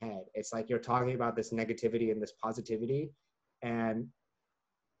in my head, it's like you're talking about this negativity and this positivity. And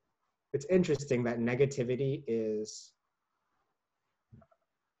it's interesting that negativity is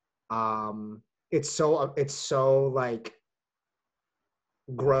it's so like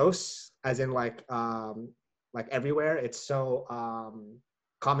gross, as in like everywhere. It's so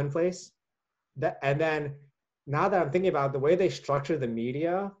commonplace that, and then now that I'm thinking about the way they structure the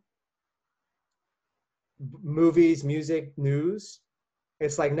media, movies, music, news,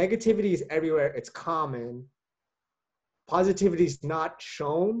 it's like negativity is everywhere. It's common. Positivity is not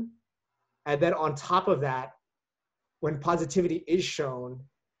shown. And then on top of that, when positivity is shown,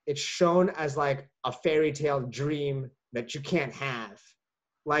 it's shown as like a fairy tale dream that you can't have.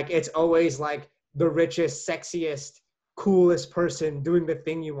 Like it's always like the richest, sexiest, coolest person doing the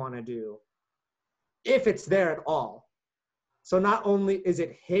thing you want to do, if it's there at all. So not only is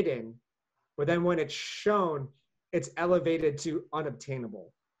it hidden, but then when it's shown, it's elevated to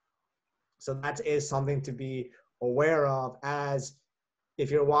unobtainable. So that is something to be aware of, as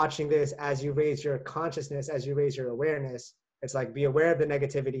if you're watching this, as you raise your consciousness, as you raise your awareness, it's like be aware of the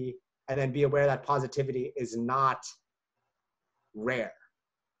negativity, and then be aware that positivity is not rare.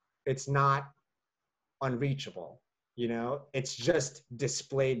 It's not unreachable, it's just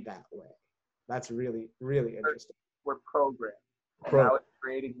displayed that way. That's really, really interesting. We're programmed. And that was a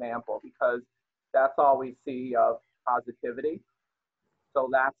great example, because that's all we see of positivity. So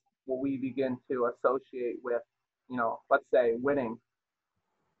that's what we begin to associate with, let's say winning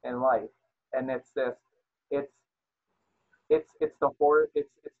in life. And it's the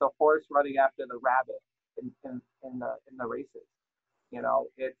horse running after the rabbit in the races.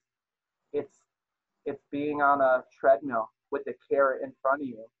 It's it's being on a treadmill with the carrot in front of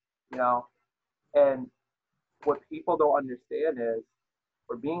you. And what people don't understand is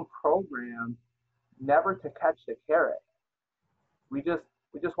we're being programmed never to catch the carrot. We just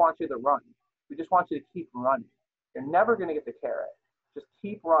want you to run. We just want you to keep running. You're never going to get the carrot. Just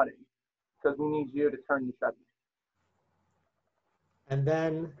keep running, because we need you to turn the treadmill. And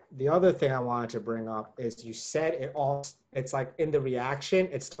then the other thing I wanted to bring up is you said it's like in the reaction,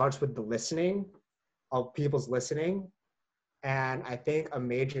 it starts with the listening, of people's listening. And I think a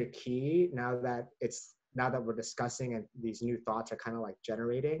major key, now that we're discussing and these new thoughts are kind of like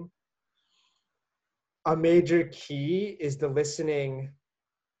generating, a major key is the listening.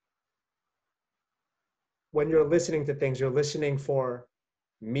 When you're listening to things, you're listening for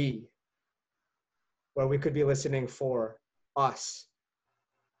me, or we could be listening for us,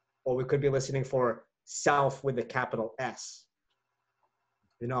 or we could be listening for self with the capital S,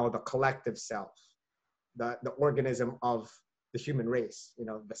 the collective self, the organism of the human race,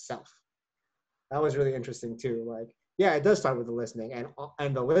 the self. That was really interesting too. Like, yeah, it does start with the listening,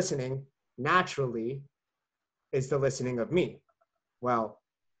 and the listening naturally is the listening of me. Well,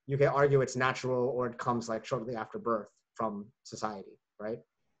 you can argue it's natural or it comes like shortly after birth from society, right?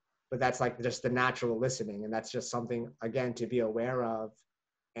 But that's like just the natural listening, and that's just something again to be aware of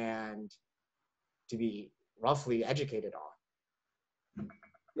and to be roughly educated on.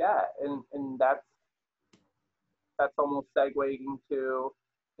 Yeah, and that's almost segueing to,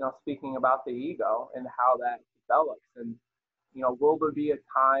 speaking about the ego and how that develops. And, will there be a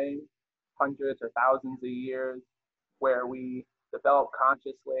time, hundreds or thousands of years, where we develop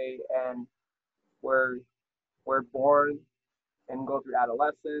consciously and we're we're born and go through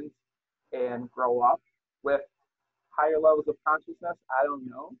adolescence and grow up with higher levels of consciousness? I don't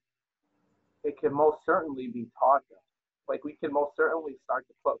know. It can most certainly be taught us. Like, we can most certainly start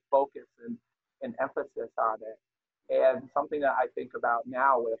to put focus and emphasis on it. And something that I think about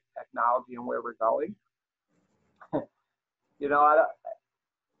now with technology and where we're going, you know,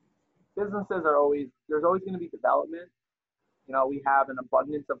 businesses are always, there's always going to be development. We have an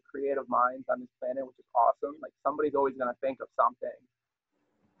abundance of creative minds on this planet, which is awesome. Like, somebody's always going to think of something.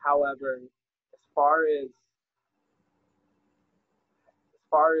 However, as far as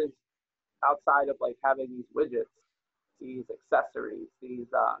outside of like having these widgets, these accessories, these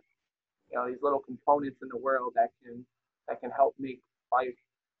little components in the world that can help make life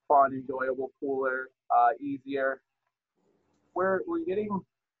fun, enjoyable, cooler, easier. We're getting.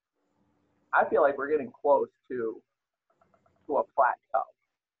 I feel like we're getting close to a plateau.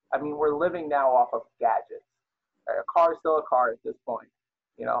 I mean, we're living now off of gadgets. A car is still a car at this point.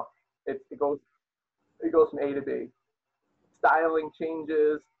 You know, it goes from A to B. Styling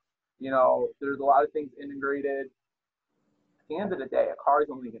changes. There's a lot of things integrated. At the end of the day, a car is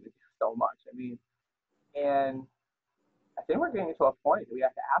only going to do so much. I mean, and I think we're getting to a point that we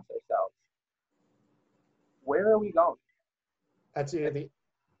have to ask ourselves, where are we going? That's really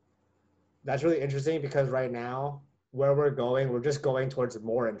that's really interesting because right now where we're going, we're just going towards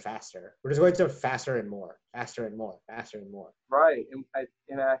more and faster. We're just going to faster and more, faster and more, faster and more. Right.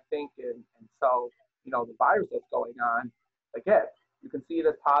 And I think, and so, the virus that's going on, again, you can see it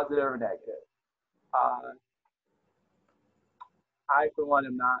as positive or negative. Uh, I, for one,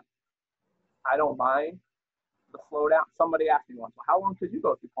 I don't mind the slowdown. Somebody asked me once, well, how long could you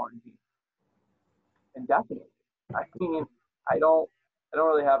go through quarantine? Indefinitely. I mean, I don't, I don't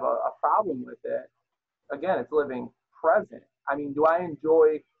really have a problem with it. Again, it's living present. I mean, do I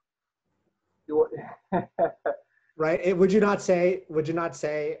enjoy, do Right? Would you not say,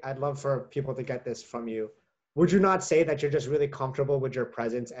 I'd love for people to get this from you. Would you not say that you're just really comfortable with your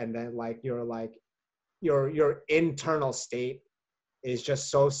presence and then your internal state is just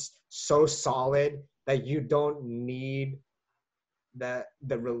so solid that you don't need the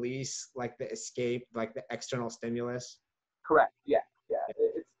release, like the escape, like the external stimulus? correct? Yeah,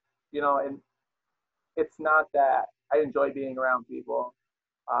 yeah. And it's not that I enjoy being around people,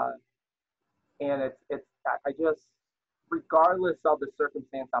 uh, and I just, regardless of the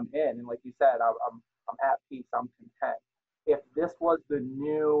circumstance I'm in, and like you said, I'm at peace, I'm content. If this was the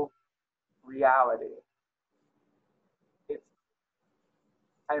new reality, it's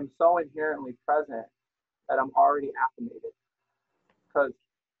I am so inherently present that I'm already acclimated, because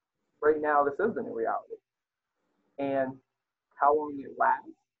right now this is the new reality, and how long it lasts,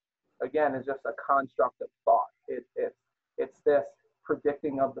 again, is just a construct of thought. It's this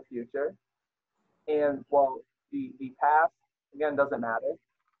predicting of the future. And well, the past, again, doesn't matter.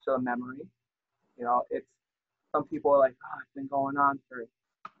 So memory, it's, some people are like, oh, it's been going on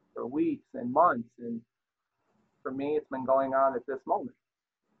for weeks and months, and for me, it's been going on at this moment,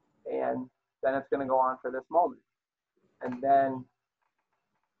 and then it's going to go on for this moment, and then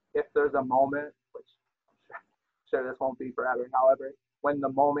if there's a moment, which I'm sure this won't be forever, however, when the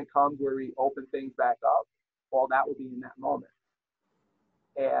moment comes where we open things back up, well, that will be in that moment.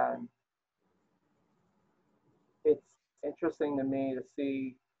 And it's interesting to me to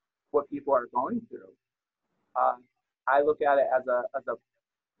see what people are going through. Uh, I look at it as a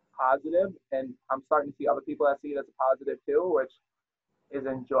positive, and I'm starting to see other people that see it as a positive too, which is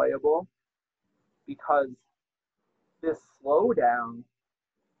enjoyable, because this slowdown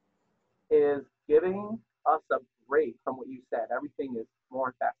is giving us a break from what you said. Everything is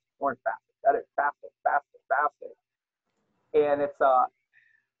more fast, more fast, better, faster, faster, faster. And it's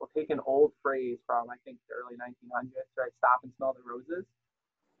we'll take an old phrase from, I think, the early 1900s, right? Stop and smell the roses.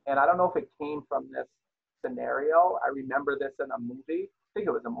 And I don't know if it came from this scenario. I remember this in a movie. I think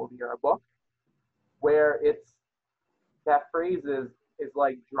it was a movie or a book, where it's, that phrase is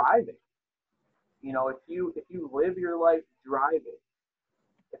like driving. You know, if you live your life driving,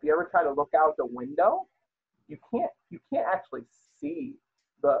 if you ever try to look out the window, you can't actually see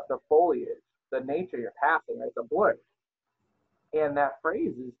the foliage, the nature you're passing. Right? It's a blur. And that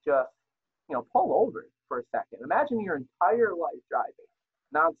phrase is just, you know, pull over for a second. Imagine your entire life driving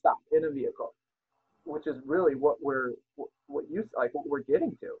nonstop in a vehicle, which is really what you like what we're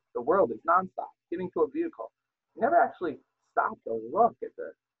getting to. The world is nonstop getting to a vehicle. You never actually stop to look at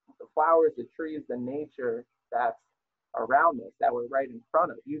the flowers, the trees, the nature that's around us that we're right in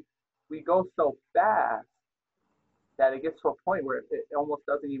front of you. We go so fast that it gets to a point where it almost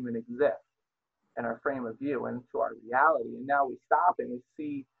doesn't even exist in our frame of view and to our reality. And now we stop and we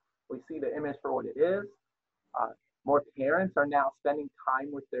see the image for what it is. Uh, More parents are now spending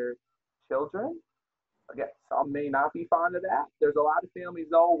time with their children. Again, some may not be fond of that. There's a lot of families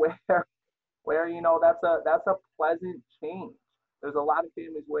though where you know that's a pleasant change. There's a lot of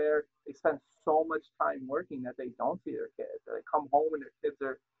families where they spend so much time working that they don't see their kids. They come home and their kids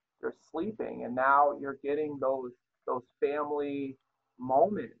are they're sleeping, and now you're getting those family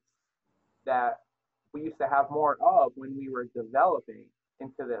moments that we used to have more of when we were developing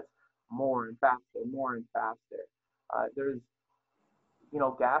into this more and faster. There's, you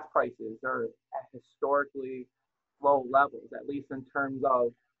know, gas prices are at historically low levels, at least in terms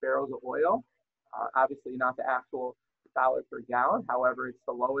of barrels of oil. Obviously, not the actual dollar per gallon. However, it's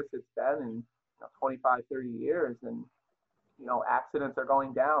the lowest it's been in 25, 30 years. And, you know, accidents are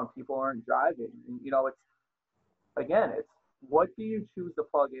going down. People aren't driving. And, you know, it's what do you choose to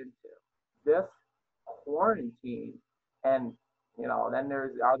plug into? This quarantine, and you know, then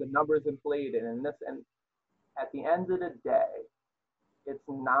are the numbers inflated, and this, and at the end of the day, it's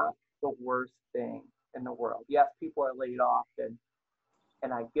not the worst thing in the world. Yes, people are laid off,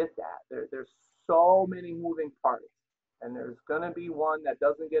 and I get that. There's so many moving parts, and there's gonna be one that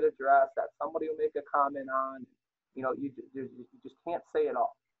doesn't get addressed that somebody will make a comment on. You know, you just can't say it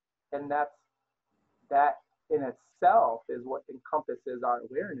all, and that in itself is what encompasses our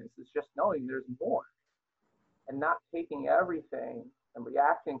awareness. It's just knowing there's more and not taking everything and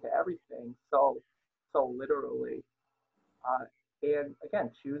reacting to everything so literally. And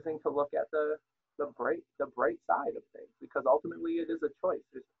again, choosing to look at the bright side of things, because ultimately it is a choice.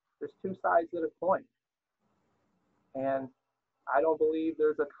 There's two sides of the coin, and I don't believe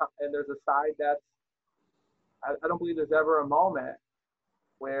there's a side that's I don't believe there's ever a moment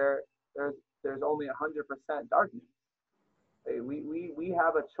where there's only 100% darkness. We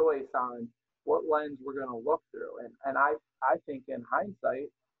have a choice on what lens we're going to look through, and I think in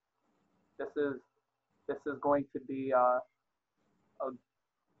hindsight, this is going to be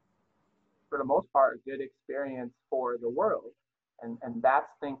for the most part a good experience for the world, and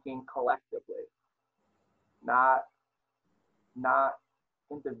that's thinking collectively, not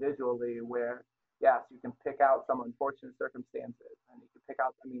individually, where yes, you can pick out some unfortunate circumstances, and you can pick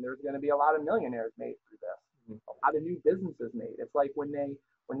out, I mean, there's going to be a lot of millionaires made through this, a lot of new businesses made. It's like when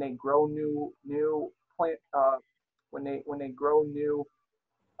they grow new plant, when they grow new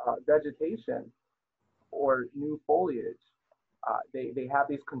vegetation or new foliage, they have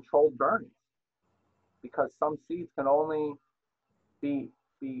these controlled burnings, because some seeds can only be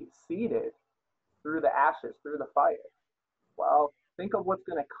seeded through the ashes, through the fire. Well, think of what's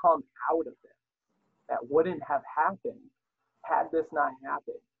going to come out of this that wouldn't have happened had this not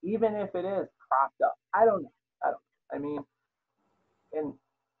happened, even if it is propped up. I don't know. I mean, and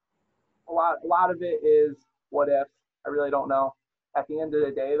a lot of it is what ifs. I really don't know. At the end of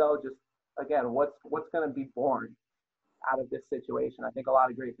the day, though, just again, what's going to be born out of this situation? I think a lot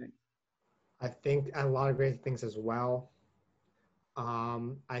of great things. I think a lot of great things as well.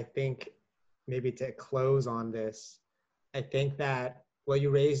 I think maybe to close on this, I think that, well, you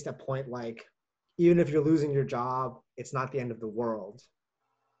raised a point like, even if you're losing your job, it's not the end of the world.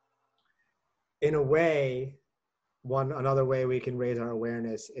 In a way, another way we can raise our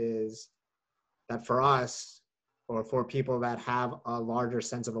awareness is that for us, or for people that have a larger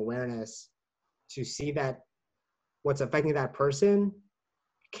sense of awareness, to see that what's affecting that person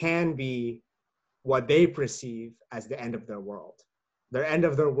can be what they perceive as the end of their world. Their end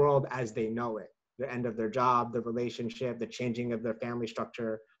of their world as they know it, the end of their job, the relationship, the changing of their family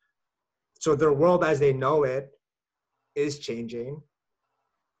structure. So their world as they know it is changing.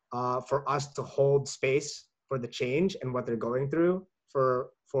 For us to hold space for the change and what they're going through,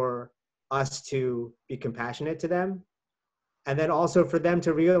 for us to be compassionate to them, and then also for them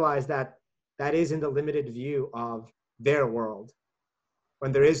to realize that that is in the limited view of their world,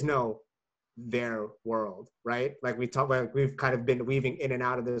 when there is no their world, right? Like we've kind of been weaving in and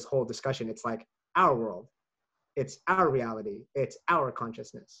out of this whole discussion. It's like our world, it's our reality, it's our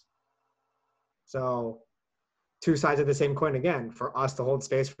consciousness. So two sides of the same coin again, for us to hold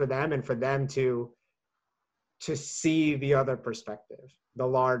space for them and for them to see the other perspective, the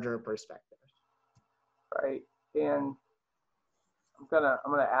larger perspective. Right. And I'm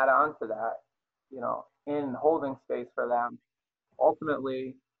gonna add on to that, in holding space for them.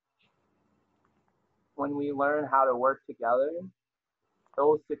 Ultimately, when we learn how to work together,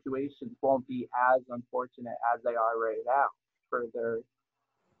 those situations won't be as unfortunate as they are right now. Further,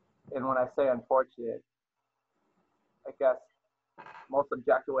 and when I say unfortunate, I guess most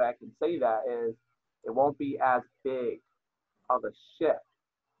objective way I can say that is it won't be as big of a shift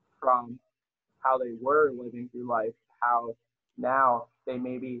from how they were living through life, how now they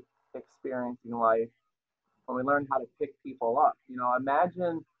may be experiencing life. When we learn how to pick people up,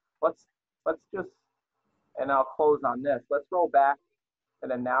 imagine, let's just, and I'll close on this. Let's roll back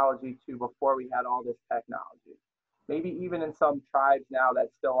an analogy to before we had all this technology. Maybe even in some tribes now that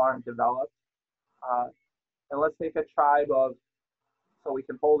still aren't developed. And let's take a tribe of, so we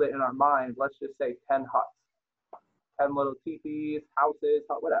can hold it in our mind, let's just say 10 huts, 10 little teepees, houses,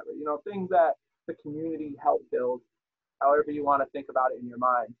 whatever, things that the community helped build, however you want to think about it in your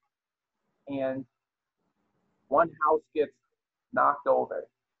mind. And one house gets knocked over.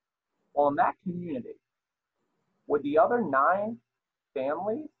 Well, in that community, would the other 9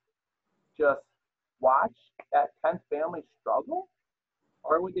 families just watch that 10th family struggle?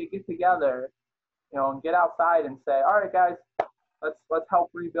 Or would they get together, and get outside and say, all right, guys, let's help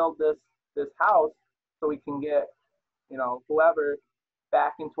rebuild this house so we can get, whoever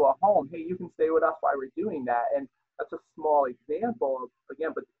back into a home. Hey, you can stay with us while we're doing that. And that's a small example of,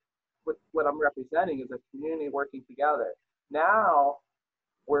 again, but what I'm representing is a community working together. Now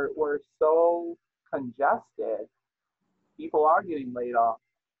we're so congested. People are getting laid off.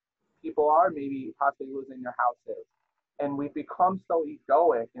 People are maybe possibly losing their houses. And we've become so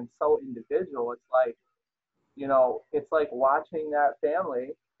egoic and so individual. It's like watching that family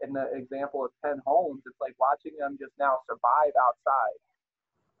in the example of 10 homes. It's like watching them just now survive outside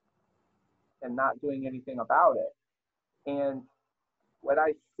and not doing anything about it. And when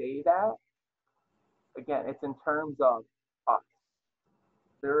I say that, again, it's in terms of us.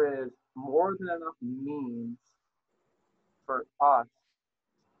 There is more than enough means for us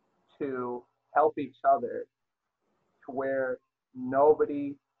to help each other to where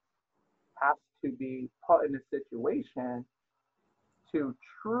nobody has to be put in a situation to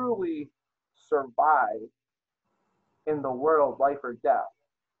truly survive in the world, life or death.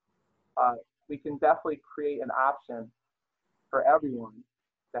 We can definitely create an option for everyone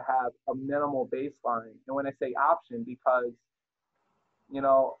to have a minimal baseline. And when I say option, because,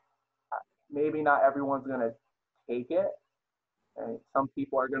 maybe not everyone's going to take it. And some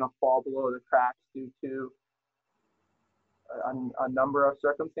people are going to fall below the cracks due to a number of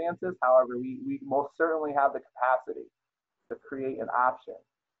circumstances. However, we most certainly have the capacity to create an option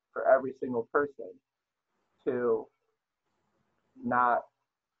for every single person to not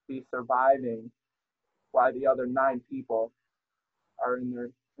be surviving while the other 9 people are in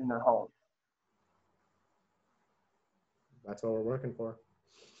their homes. That's what we're working for.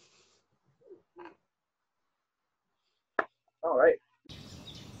 All right.